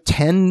full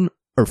 10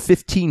 or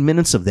 15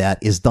 minutes of that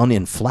is done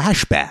in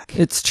flashback.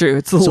 It's true.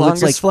 It's the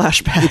longest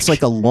flashback. It's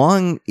like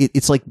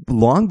it's like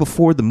long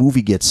before the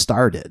movie gets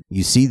started.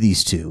 You see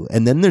these two,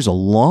 and then there's a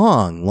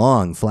long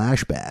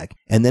flashback,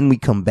 and then we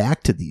come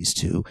back to these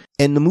two,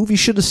 and the movie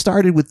should have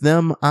started with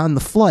them on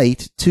the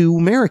flight to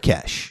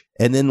Marrakesh.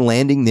 And then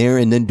landing there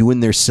and then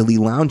doing their silly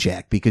lounge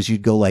act, because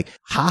you'd go like,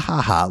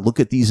 ha, look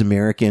at these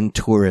American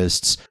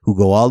tourists who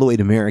go all the way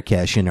to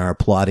Marrakesh and are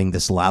applauding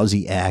this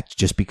lousy act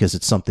just because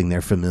it's something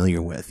they're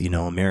familiar with. You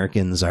know,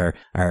 Americans are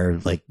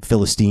like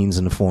Philistines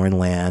in a foreign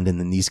land. And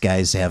then these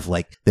guys have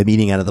like them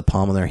eating out of the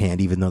palm of their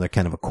hand, even though they're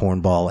kind of a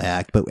cornball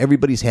act. But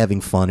everybody's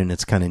having fun and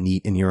it's kind of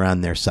neat and you're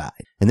on their side.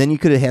 And then you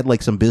could have had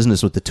like some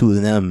business with the two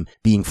of them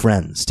being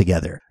friends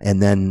together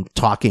and then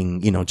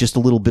talking, you know, just a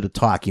little bit of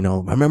talk. You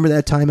know, I remember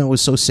that time I was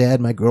so sad,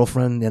 my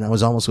girlfriend, and I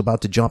was almost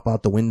about to jump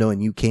out the window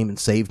and you came and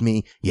saved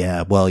me.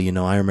 Yeah, well, you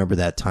know, I remember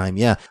that time.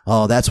 Yeah.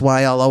 Oh, that's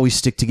why I'll always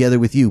stick together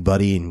with you,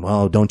 buddy. And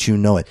well, don't you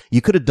know it? You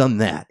could have done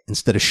that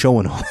instead of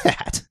showing all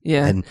that.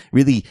 Yeah. And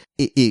really,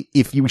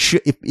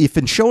 if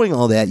in showing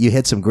all that you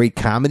had some great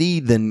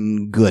comedy,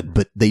 then good,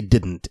 but they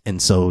didn't.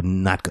 And so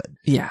not good.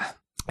 Yeah.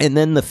 And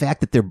then the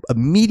fact that they're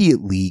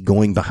immediately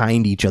going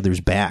behind each other's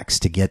backs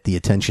to get the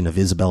attention of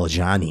Isabella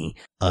Gianni,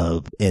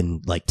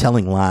 and like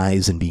telling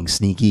lies and being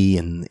sneaky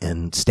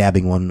and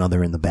stabbing one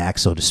another in the back,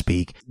 so to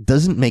speak,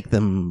 doesn't make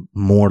them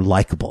more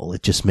likable.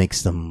 It just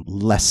makes them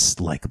less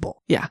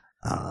likable. Yeah.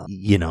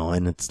 You know,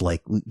 and it's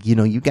like, you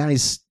know, you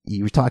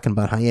were talking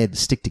about how you had to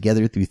stick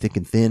together through thick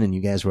and thin, and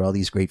you guys were all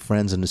these great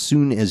friends. And as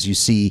soon as you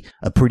see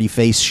a pretty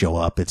face show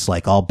up, it's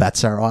like all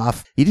bets are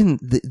off.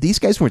 These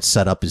guys weren't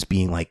set up as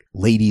being like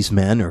ladies'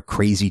 men or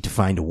crazy to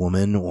find a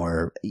woman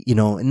or, you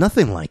know,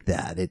 nothing like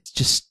that. It's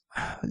just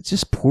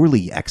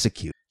poorly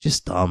executed,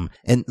 just dumb.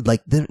 And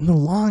like the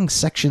long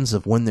sections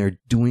of when they're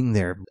doing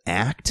their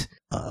act,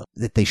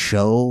 that they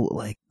show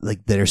like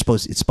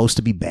it's supposed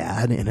to be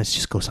bad, and it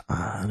just goes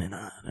on and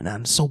on and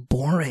on. It's so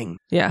boring.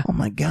 Yeah. Oh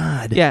my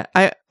God. Yeah.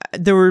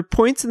 There were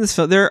points in this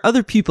film. There are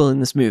other people in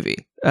this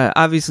movie.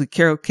 Obviously,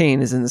 Carol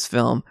Kane is in this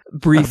film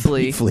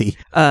briefly.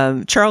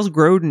 Charles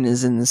Grodin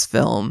is in this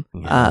film.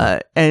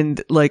 Yeah.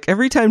 And like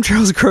every time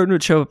Charles Grodin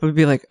would show up, I'd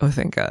be like, oh,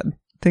 thank God.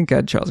 Thank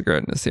God Charles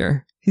Grodin is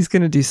here. He's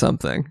going to do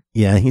something.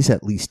 Yeah, he's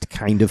at least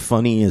kind of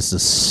funny as a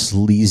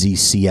sleazy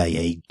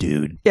CIA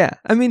dude. Yeah,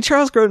 I mean,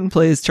 Charles Grodin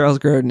plays Charles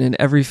Grodin in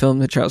every film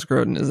that Charles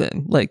Grodin is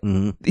in. Like,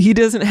 He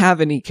doesn't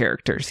have any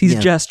characters. He's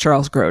just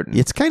Charles Grodin.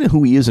 It's kind of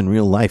who he is in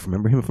real life.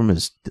 Remember him from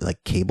his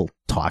like cable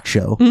talk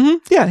show? Mm-hmm.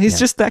 Yeah, he's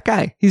just that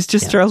guy. He's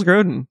just Charles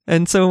Grodin.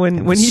 And so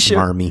when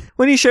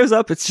he shows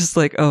up, it's just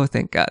like, oh,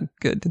 thank God,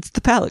 good. It's the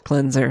palate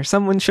cleanser.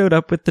 Someone showed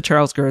up with the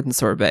Charles Grodin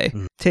sorbet.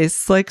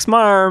 Tastes like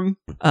smarm.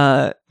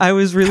 I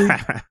was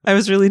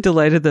really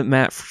delighted that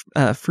Matt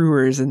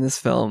Frewer is in this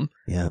film.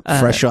 Yeah,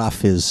 fresh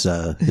off his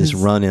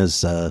run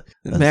as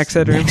Max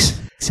Headroom.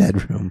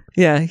 Headroom.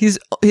 Yeah, he's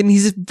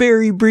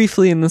very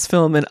briefly in this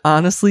film, and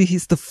honestly,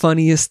 he's the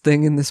funniest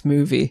thing in this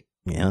movie.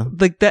 Yeah,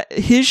 like that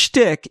his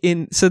shtick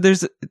in. So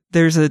there's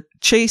a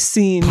chase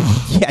scene.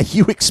 Yeah,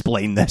 you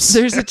explain this.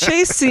 There's a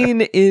chase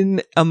scene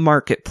in a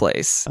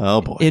marketplace.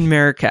 Oh boy, in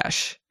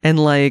Marrakesh. And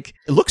like,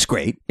 it looks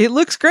great.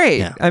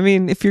 Yeah. I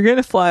mean, if you're going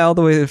to fly all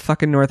the way to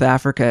fucking North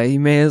Africa, you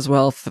may as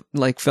well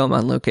film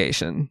on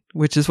location,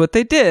 which is what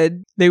they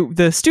did.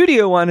 The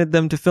studio wanted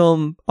them to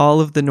film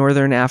all of the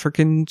Northern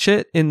African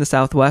shit in the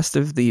southwest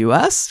of the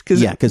US.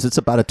 Because it's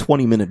about a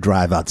 20-minute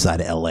drive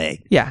outside of LA.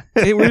 Yeah.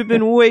 It would have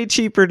been way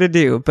cheaper to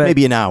do, but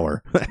maybe an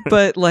hour.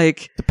 But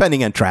like,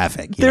 depending on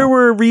traffic. There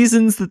were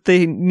reasons that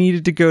they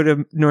needed to go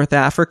to North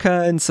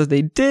Africa. And so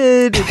they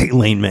did.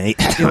 Elaine May.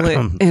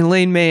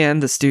 Elaine May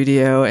and the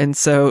studio. And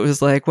so it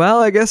was like, well,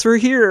 I guess we're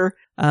here.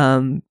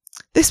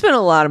 They spent a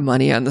lot of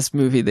money on this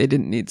movie they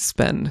didn't need to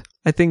spend.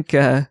 I think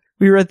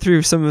we read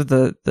through some of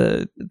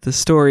the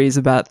stories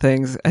about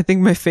things. I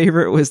think my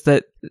favorite was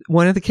that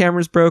one of the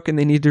cameras broke and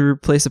they needed to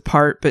replace a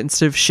part, but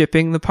instead of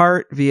shipping the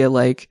part via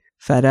like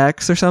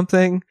FedEx or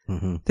something,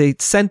 they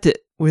sent it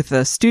with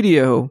a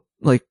studio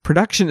like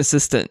production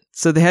assistant.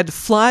 So they had to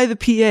fly the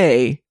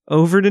PA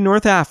over to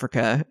North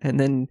Africa and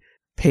then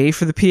pay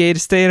for the PA to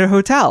stay at a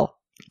hotel.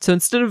 So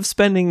instead of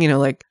spending,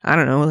 like, I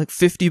don't know, like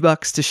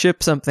 $50 to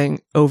ship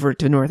something over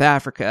to North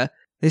Africa,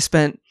 they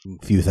spent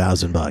a few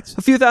 $1,000.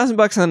 A few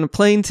 $1,000 on a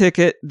plane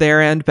ticket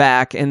there and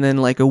back, and then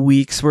like a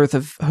week's worth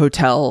of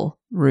hotel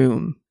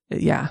room.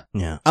 Yeah.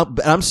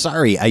 But I'm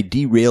sorry I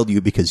derailed you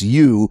because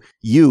you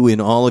in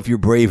all of your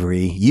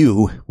bravery,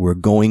 you were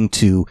going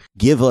to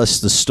give us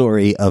the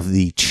story of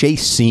the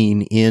chase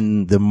scene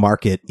in the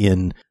market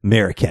in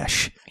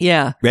Marrakesh.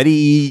 Yeah.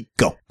 Ready,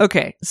 go.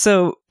 Okay.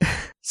 So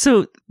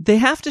they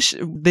have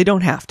to, they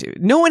don't have to.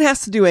 No one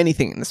has to do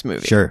anything in this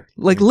movie. Sure.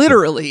 Like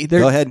literally.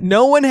 Go ahead.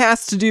 No one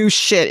has to do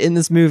shit in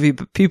this movie,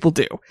 but people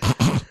do.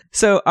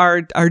 So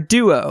our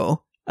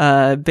duo,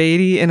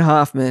 Beatty and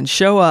Hoffman,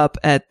 show up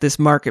at this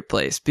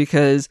marketplace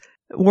because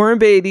Warren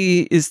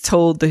Beatty is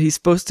told that he's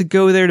supposed to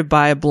go there to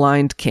buy a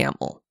blind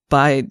camel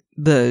by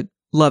the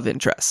love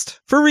interest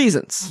for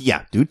reasons.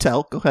 Yeah, do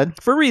tell. Go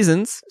ahead. For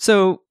reasons.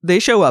 So they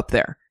show up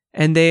there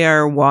and they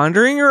are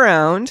wandering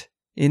around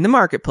in the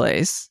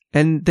marketplace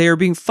and they are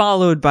being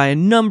followed by a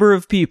number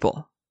of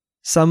people,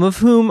 some of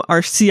whom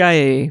are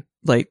CIA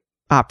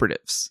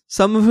operatives,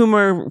 some of whom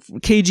are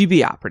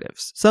KGB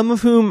operatives, some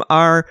of whom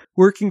are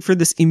working for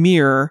this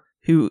emir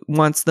who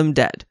wants them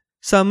dead,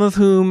 some of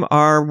whom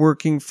are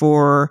working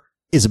for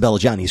Isabella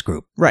Gianni's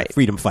group, right?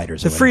 Freedom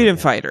Fighters, the Freedom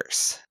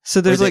Fighters.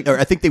 So there's or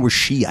I think they were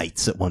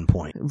Shiites at one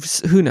point.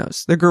 Who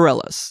knows? They're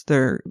guerrillas.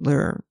 They're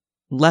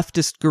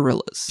leftist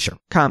guerrillas. Sure,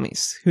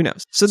 commies. Who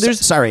knows? So there's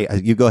sorry,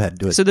 you go ahead,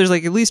 do it. So there's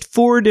like at least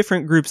 4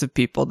 different groups of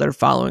people that are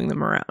following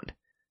them around,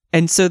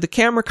 and so the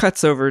camera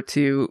cuts over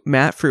to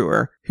Matt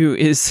Frewer, who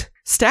is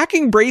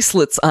stacking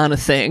bracelets on a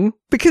thing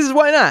because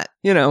why not?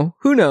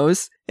 Who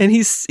knows? And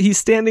he's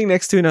standing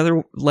next to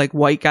another like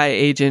white guy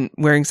agent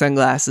wearing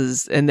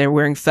sunglasses, and they're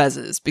wearing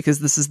fezzes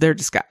because this is their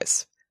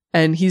disguise.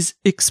 And he's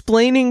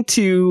explaining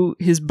to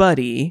his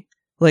buddy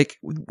like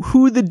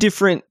who the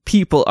different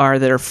people are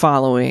that are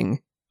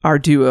following our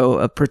duo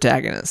of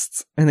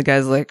protagonists. And the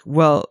guy's like,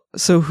 well,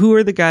 so who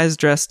are the guys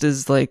dressed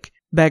as like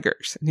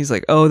beggars? And he's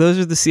like, oh, those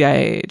are the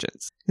CIA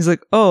agents. He's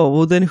like, oh,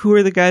 well then who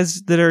are the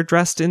guys that are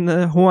dressed in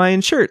the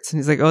Hawaiian shirts? And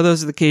he's like, oh,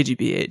 those are the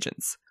KGB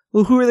agents.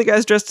 Well, who are the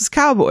guys dressed as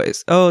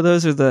cowboys? Oh,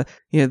 those are the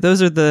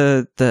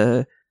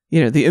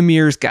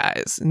emir's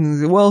guys.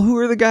 And well, who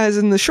are the guys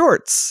in the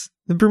shorts?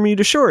 The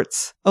Bermuda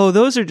shorts. Oh,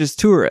 those are just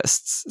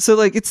tourists. So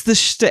like it's the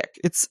shtick.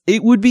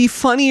 It would be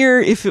funnier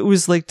if it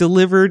was like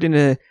delivered in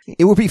a...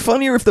 It would be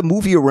funnier if the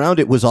movie around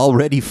it was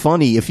already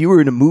funny. If you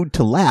were in a mood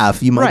to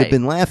laugh, you might have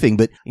been laughing,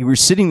 but you were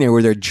sitting there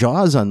with our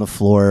jaws on the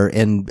floor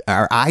and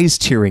our eyes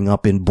tearing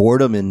up in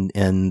boredom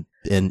and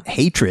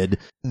hatred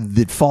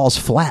that falls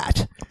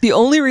flat. The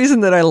only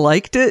reason that I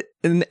liked it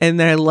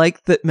and I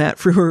liked that Matt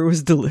Frewer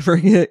was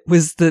delivering it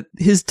was that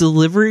his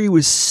delivery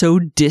was so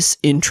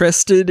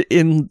disinterested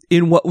in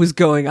what was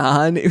going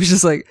on. It was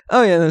just like,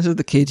 oh yeah, those are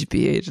the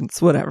KGB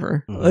agents,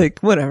 whatever. Mm-hmm. Like,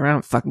 whatever, I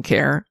don't fucking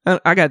care.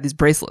 I got these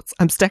bracelets.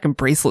 I'm stacking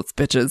bracelets,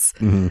 bitches.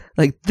 Mm-hmm.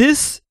 Like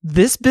this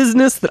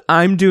business that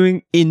I'm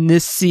doing in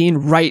this scene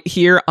right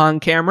here on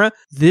camera,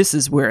 this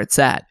is where it's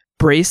at.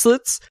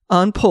 Bracelets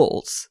on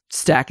poles,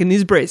 stacking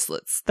these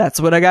bracelets.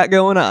 That's what I got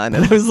going on.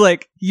 And I was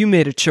like, you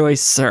made a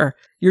choice, sir.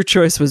 Your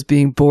choice was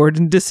being bored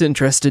and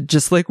disinterested,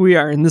 just like we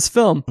are in this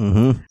film.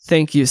 Mm-hmm.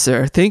 Thank you,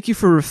 sir. Thank you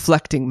for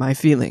reflecting my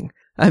feeling.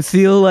 I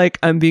feel like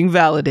I'm being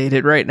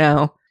validated right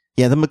now.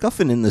 Yeah, the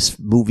MacGuffin in this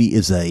movie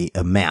is a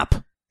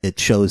map. It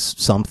shows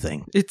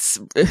something. It's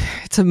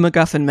a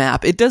MacGuffin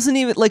map. It doesn't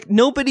even, like,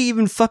 nobody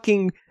even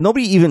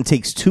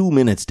takes 2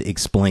 minutes to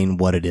explain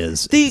what it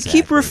is. They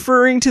keep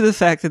referring to the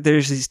fact that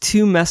there's these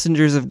 2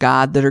 messengers of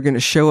God that are going to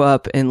show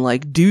up and,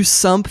 like, do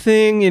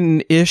something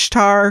in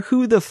Ishtar.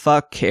 Who the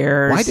fuck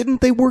cares? Why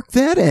didn't they work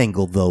that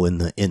angle, though, in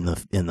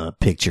the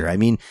picture? I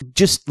mean,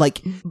 just,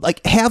 like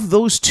have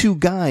those 2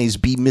 guys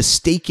be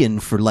mistaken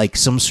for, like,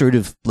 some sort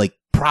of, like,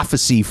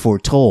 prophecy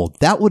foretold.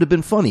 That would have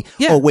been funny.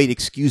 Yeah. Oh, wait,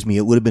 excuse me.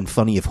 It would have been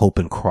funny if Hope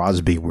and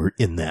Crosby were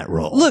in that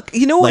role. Look,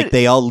 you know what? Like,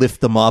 they all lift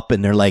them up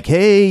and they're like,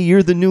 hey,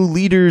 you're the new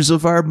leaders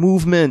of our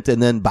movement.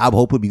 And then Bob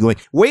Hope would be going,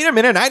 wait a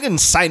minute, I didn't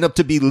sign up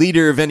to be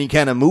leader of any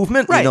kind of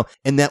movement. Right.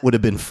 And that would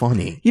have been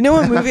funny. You know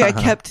what movie I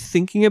kept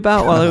thinking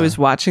about while I was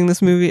watching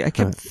this movie? I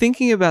kept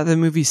thinking about the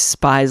movie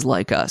Spies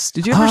Like Us.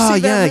 Did you ever see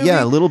that movie?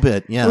 Yeah, a little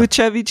bit. Yeah. With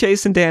Chevy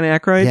Chase and Dan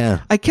Aykroyd?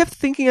 Yeah. I kept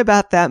thinking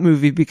about that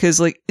movie because,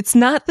 like, it's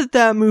not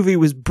that movie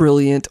was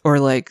brilliant or,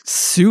 like,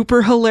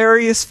 super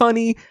hilarious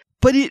funny,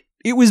 but it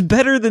it was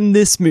better than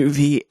this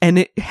movie, and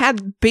it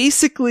had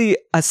basically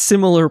a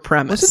similar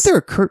premise. Wasn't there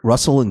a Kurt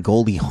Russell and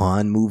Goldie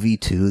Hawn movie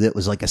too that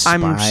was like a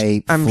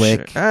spy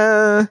flick?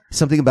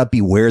 Something about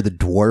Beware the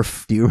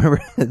Dwarf. Do you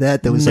remember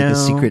that? That was like a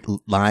secret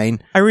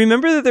line. I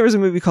remember that there was a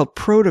movie called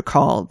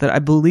Protocol that I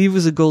believe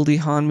was a Goldie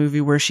Hawn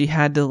movie where she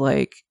had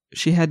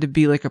to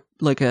be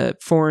like a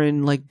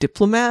foreign like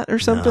diplomat or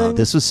something. No,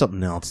 this was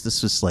something else.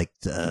 This was like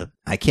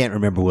I can't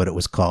remember what it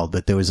was called,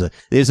 but there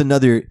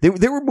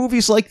were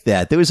movies like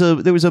that. There was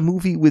a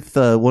movie with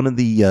one of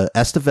the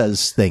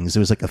Estevez things.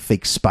 There was like a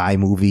fake spy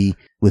movie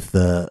with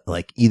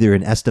like either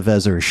an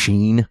Estevez or a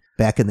Sheen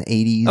back in the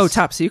 80s. Oh,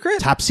 Top Secret?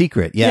 Top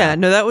Secret, yeah. Yeah,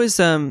 no, that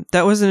wasn't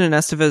an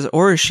Estevez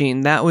or a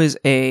Sheen. That was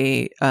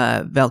a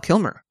Val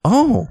Kilmer.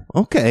 Oh,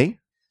 okay.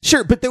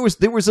 Sure, but there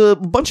was a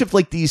bunch of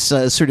like these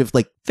sort of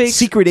like fake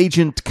secret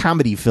agent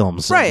comedy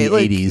films right, of the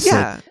 80s.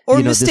 Yeah,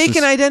 or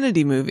mistaken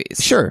identity movies.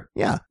 Sure,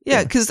 yeah.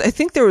 Yeah, because I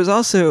think there was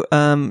also,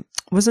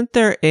 wasn't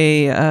there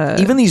a...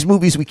 even these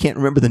movies we can't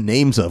remember the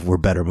names of were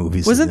better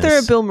movies Wasn't there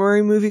a Bill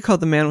Murray movie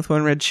called The Man with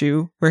One Red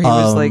Shoe? Where he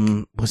was like...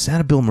 Was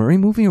that a Bill Murray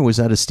movie or was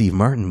that a Steve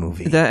Martin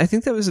movie? I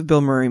think that was a Bill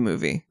Murray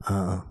movie.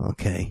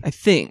 Okay. I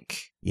think.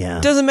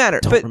 Yeah. Doesn't matter.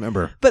 Don't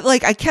remember. But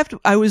like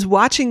I was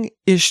watching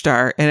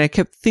Ishtar and I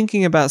kept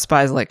thinking about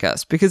Spies Like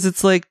Us because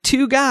it's like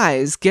two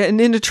guys getting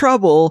into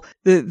trouble.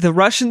 The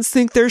Russians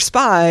think they're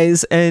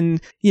spies and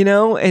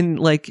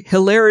like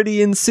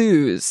hilarity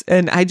ensues.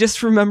 And I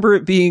just remember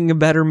it being a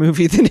better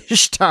movie than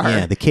Ishtar.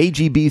 Yeah. The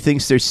KGB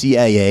thinks they're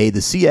CIA.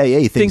 The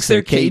CIA thinks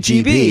they're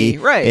KGB.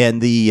 Right. And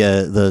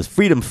the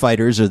freedom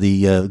fighters or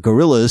the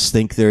guerrillas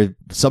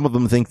some of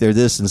them think they're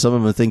this and some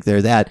of them think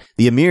they're that.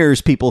 The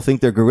Emirs people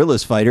think they're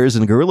guerrillas fighters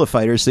and guerrilla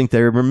fighters think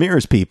they're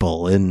Emirs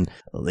people, and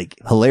like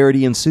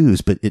hilarity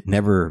ensues, but it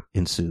never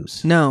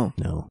ensues. No.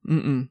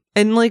 Mm-mm.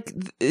 And like,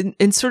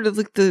 and sort of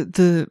like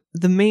the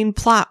main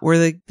plot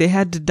where they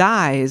had to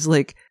die is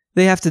like,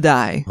 they have to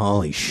die.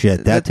 Holy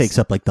shit. That takes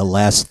up like the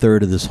last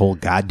third of this whole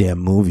goddamn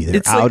movie.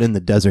 They're out in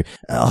the desert.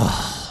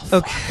 Oh.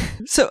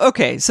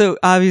 Okay. So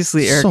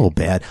obviously, Eric. So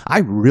bad. I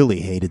really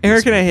hated this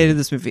Eric and movie. I hated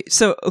this movie.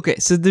 So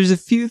there's a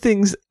few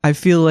things I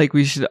feel like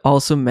we should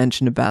also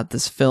mention about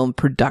this film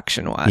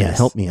production wise. Yeah,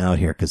 help me out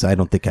here because I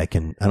don't think I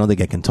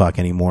can talk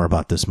any more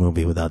about this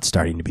movie without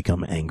starting to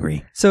become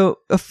angry. So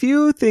a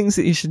few things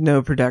that you should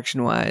know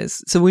production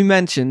wise. So we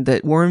mentioned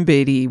that Warren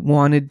Beatty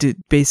wanted to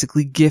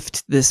basically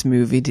gift this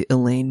movie to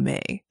Elaine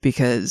May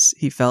because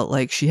he felt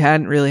like she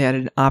hadn't really had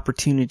an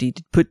opportunity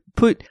to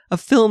put a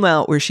film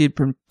out where she had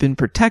been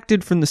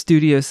protected from the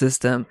studio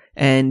system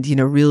and,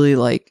 really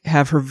like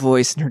have her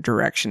voice and her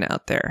direction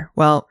out there.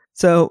 Well,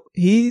 so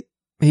he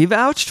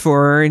vouched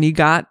for her and he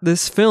got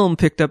this film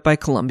picked up by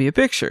Columbia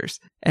Pictures.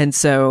 And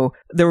so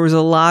there was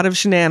a lot of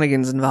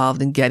shenanigans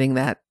involved in getting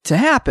that to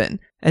happen.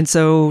 And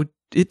so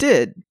it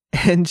did.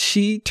 And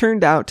she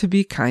turned out to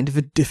be kind of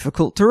a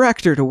difficult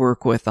director to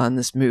work with on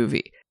this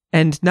movie.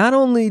 And not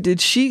only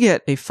did she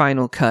get a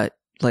final cut,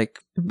 like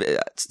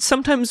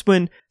sometimes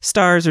when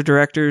stars or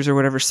directors or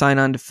whatever sign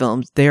on to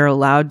films, they are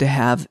allowed to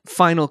have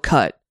final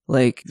cut,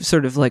 like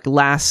sort of like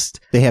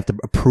last. They have to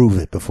approve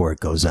it before it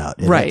goes out.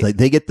 And right.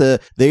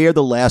 They are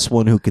the last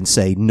one who can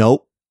say,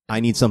 nope, I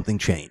need something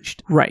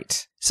changed.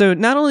 Right. So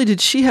not only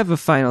did she have a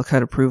final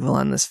cut approval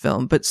on this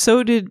film, but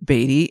so did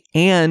Beatty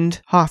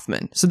and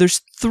Hoffman. So there's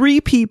 3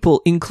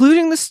 people,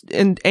 including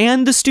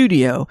and the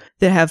studio,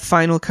 that have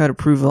final cut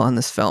approval on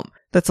this film.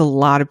 That's a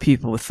lot of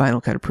people with final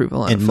cut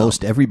approval on and a film.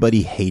 Most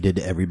everybody hated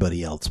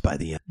everybody else by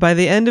the end. By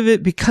the end of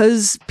it,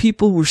 because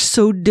people were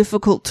so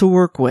difficult to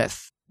work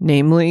with,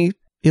 namely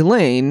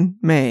Elaine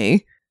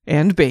May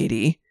and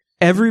Beatty,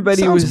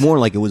 everybody Sounds more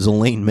like it was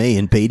Elaine May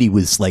and Beatty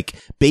was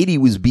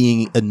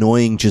being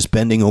annoying, just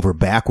bending over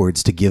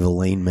backwards to give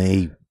Elaine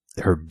May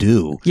her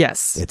due.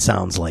 Yes. It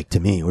sounds like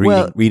to me,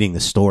 reading the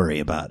story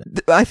about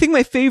it. I think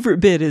my favorite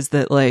bit is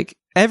that like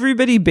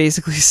everybody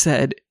basically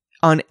said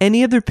on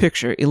any other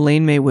picture,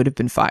 Elaine May would have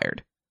been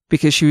fired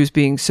because she was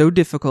being so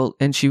difficult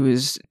and she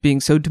was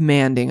being so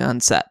demanding on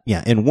set.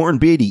 Yeah, and Warren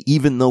Beatty,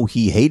 even though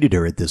he hated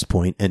her at this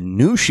point and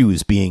knew she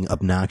was being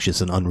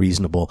obnoxious and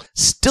unreasonable,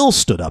 still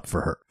stood up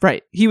for her.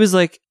 Right. He was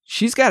like,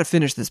 she's got to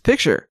finish this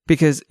picture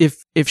because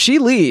if she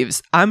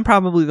leaves, I'm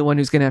probably the one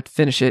who's going to have to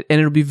finish it, and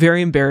it'll be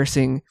very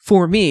embarrassing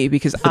for me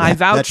because I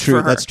vouched for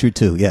her. That's true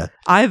too. Yeah,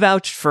 I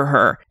vouched for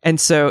her, and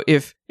so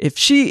if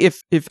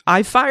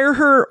I fire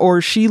her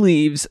or she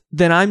leaves,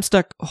 then I'm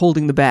stuck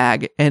holding the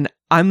bag, and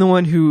I'm the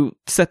one who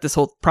set this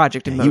whole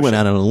project in motion. You went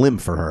out on a limb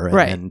for her, and,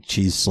 right. and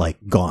she's like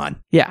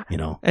gone. Yeah,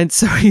 and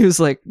so he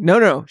was like,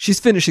 no, she's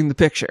finishing the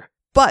picture.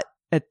 But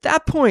at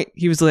that point,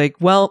 he was like,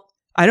 well,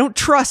 I don't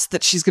trust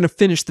that she's going to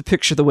finish the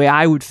picture the way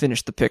I would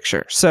finish the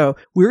picture. So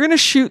we're going to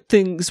shoot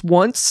things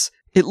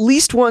at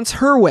least once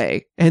her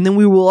way, and then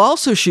we will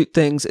also shoot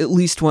things at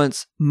least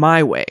once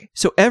my way.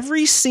 So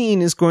every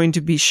scene is going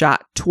to be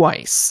shot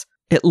twice,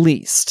 at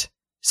least.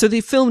 So they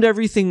filmed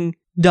everything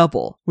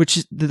double, which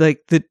is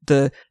like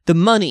the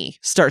money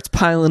starts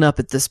piling up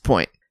at this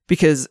point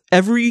because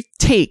every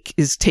take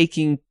is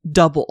taking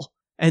double.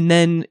 And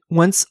then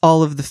once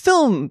all of the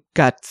film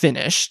got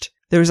finished,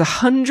 There was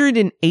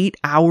 108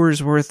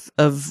 hours worth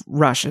of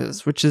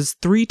rushes, which is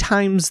 3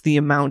 times the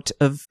amount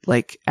of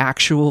like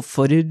actual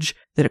footage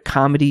that a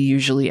comedy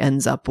usually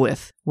ends up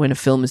with when a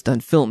film is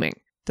done filming.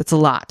 That's a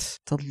lot.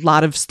 It's a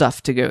lot of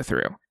stuff to go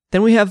through.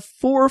 Then we have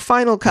 4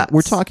 final cuts.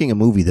 We're talking a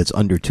movie that's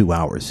under 2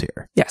 hours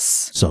here.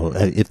 Yes. So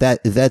if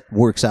that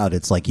works out,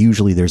 it's like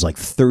usually there's like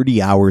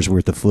 30 hours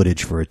worth of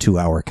footage for a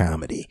 2-hour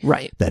comedy.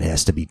 Right. That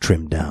has to be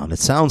trimmed down. It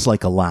sounds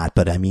like a lot,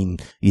 but I mean,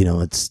 you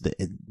know,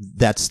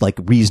 that's like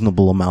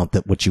reasonable amount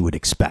that what you would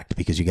expect,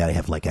 because you got to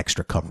have like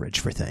extra coverage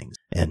for things.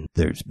 And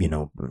there's, you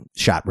know,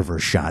 shot,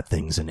 reverse shot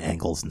things and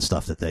angles and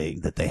stuff that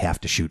they have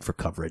to shoot for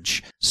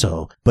coverage.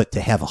 So, but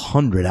to have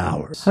 100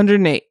 hours.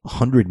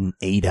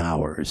 108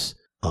 hours.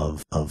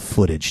 Of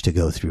footage to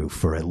go through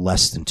for a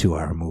less than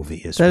 2-hour movie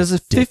is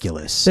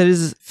ridiculous. That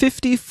is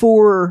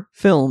 54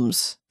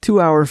 films,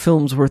 2-hour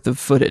films worth of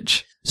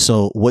footage.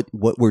 So what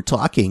we're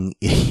talking,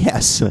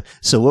 yes.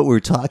 So what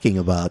we're talking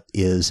about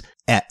is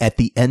at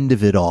the end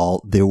of it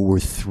all, there were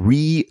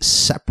 3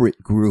 separate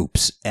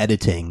groups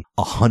editing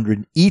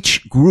 100,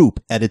 each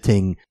group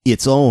editing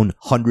its own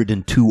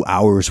 102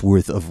 hours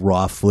worth of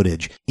raw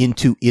footage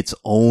into its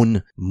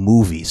own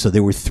movie. So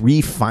there were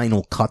 3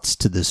 final cuts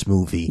to this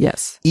movie.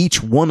 Yes.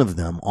 Each one of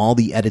them, all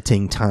the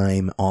editing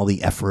time, all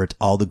the effort,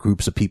 all the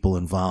groups of people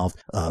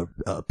involved,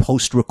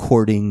 post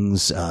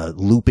recordings,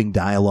 looping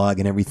dialogue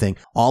and everything,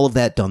 all of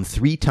that done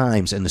 3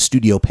 times, and the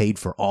studio paid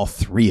for all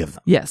 3 of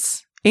them.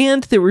 Yes.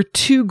 And there were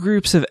 2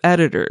 groups of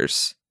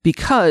editors,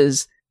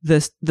 because the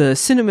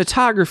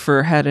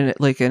cinematographer had an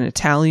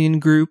Italian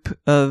group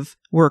of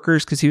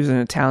workers, because he was an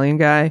Italian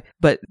guy,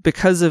 but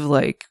because of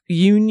like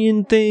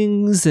union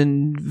things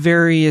and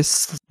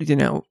various, you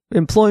know,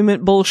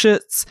 employment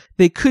bullshits,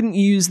 they couldn't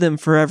use them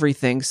for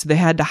everything. So they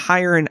had to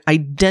hire an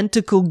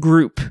identical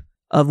group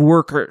of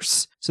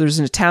workers. So there's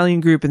an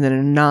Italian group and then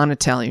a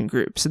non-Italian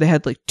group. So they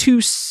had like 2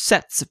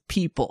 sets of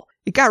people.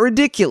 It got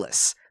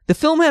ridiculous. The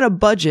film had a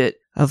budget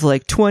of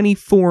like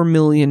 $24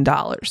 million,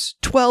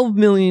 $12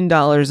 million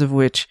of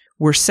which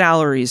were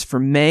salaries for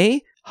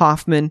May,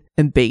 Hoffman,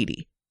 and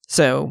Beatty.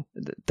 So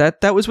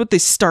that was what they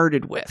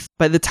started with.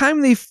 By the time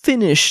they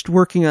finished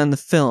working on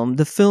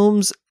the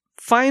film's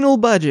final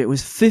budget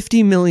was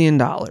 $50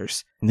 million.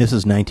 And this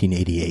is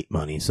 1988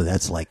 money, so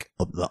that's like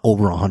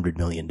over $100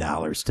 million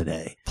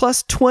today.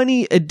 Plus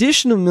 20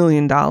 additional $1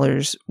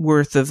 million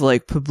worth of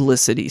like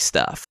publicity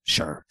stuff.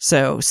 Sure.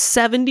 So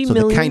 $70 so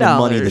million. The kind of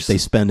money that they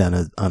spend on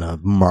a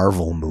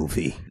Marvel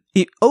movie.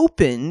 It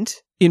opened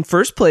in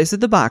first place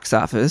at the box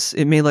office.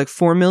 It made like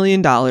 $4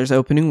 million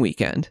opening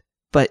weekend,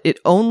 but it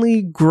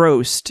only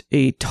grossed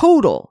a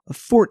total of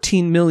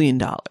 $14 million,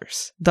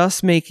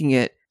 thus making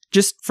it,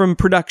 just from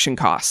production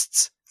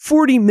costs,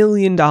 $40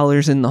 million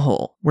in the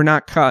hole. We're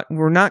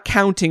not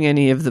counting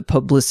any of the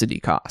publicity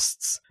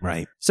costs.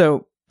 Right.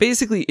 So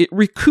basically, it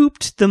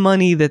recouped the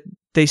money that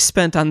they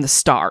spent on the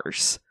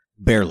stars.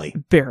 Barely.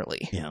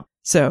 Yeah.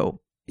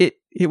 So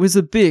it was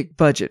a big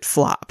budget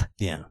flop.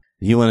 Yeah.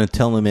 You want to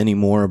tell them any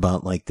more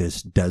about like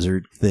this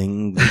desert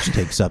thing, which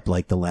takes up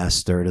like the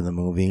last third of the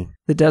movie?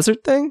 The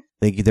desert thing?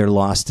 They're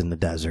lost in the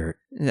desert.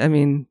 I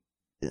mean,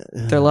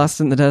 they're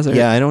lost in the desert.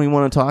 Yeah, I don't even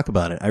want to talk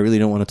about it. I really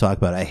don't want to talk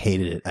about it. I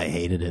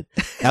hated it.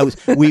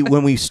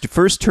 When we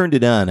first turned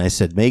it on, I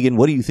said, Megan,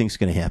 what do you think is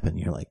going to happen?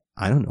 You're like,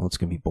 I don't know. It's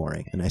going to be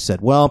boring. And I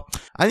said, well,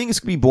 I think it's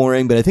going to be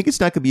boring, but I think it's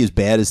not going to be as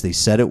bad as they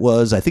said it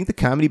was. I think the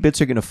comedy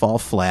bits are going to fall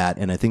flat,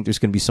 and I think there's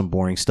going to be some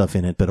boring stuff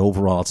in it, but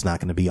overall, it's not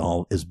going to be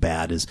all as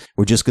bad as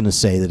we're just going to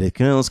say that it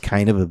was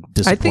kind of a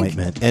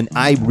disappointment. And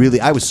I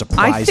was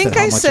surprised at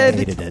how much I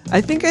hated it.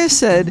 I think I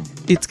said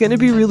it's going to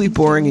be really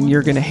boring and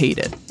you're going to hate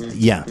it.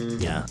 Yeah.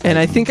 And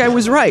I think I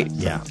was right.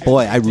 Yeah.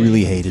 Boy, I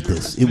really hated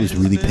this. It was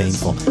really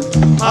painful.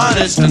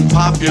 Honest and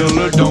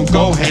popular don't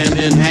go hand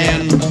in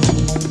hand.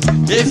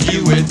 If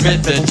you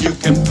admit that you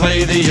can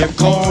play the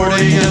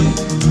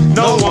accordion,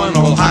 no one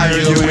will hire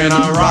you in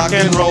a rock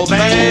and roll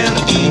band.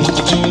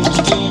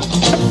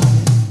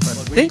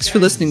 Thanks for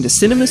listening to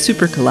Cinema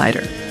Super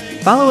Collider.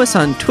 Follow us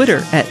on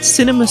Twitter at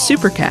Cinema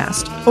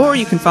Supercast, or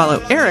you can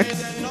follow Eric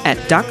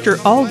at Dr.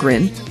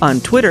 Algren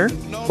on Twitter,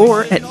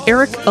 or at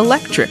Eric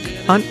Electric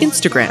on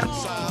Instagram.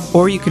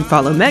 Or you can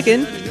follow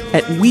Megan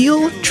at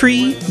Wheel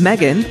Tree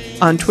Megan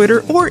on Twitter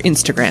or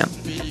Instagram.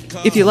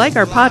 If you like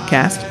our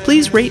podcast,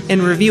 please rate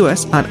and review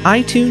us on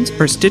iTunes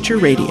or Stitcher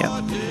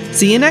Radio.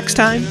 See you next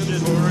time.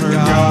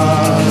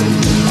 God,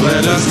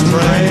 let us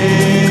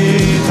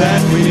pray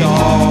that we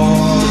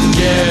all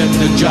get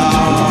the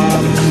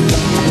job.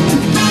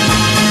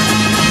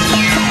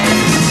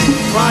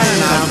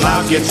 Crying out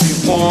loud gets you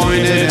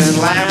pointed and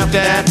laughed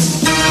at.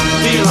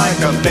 Feel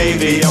like a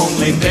baby,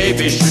 only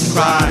babies should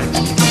cry.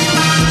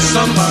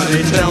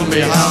 Somebody tell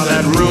me how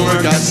that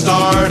rumor got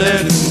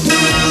started.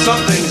 Some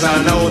things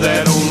I know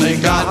that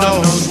only God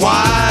knows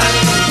why.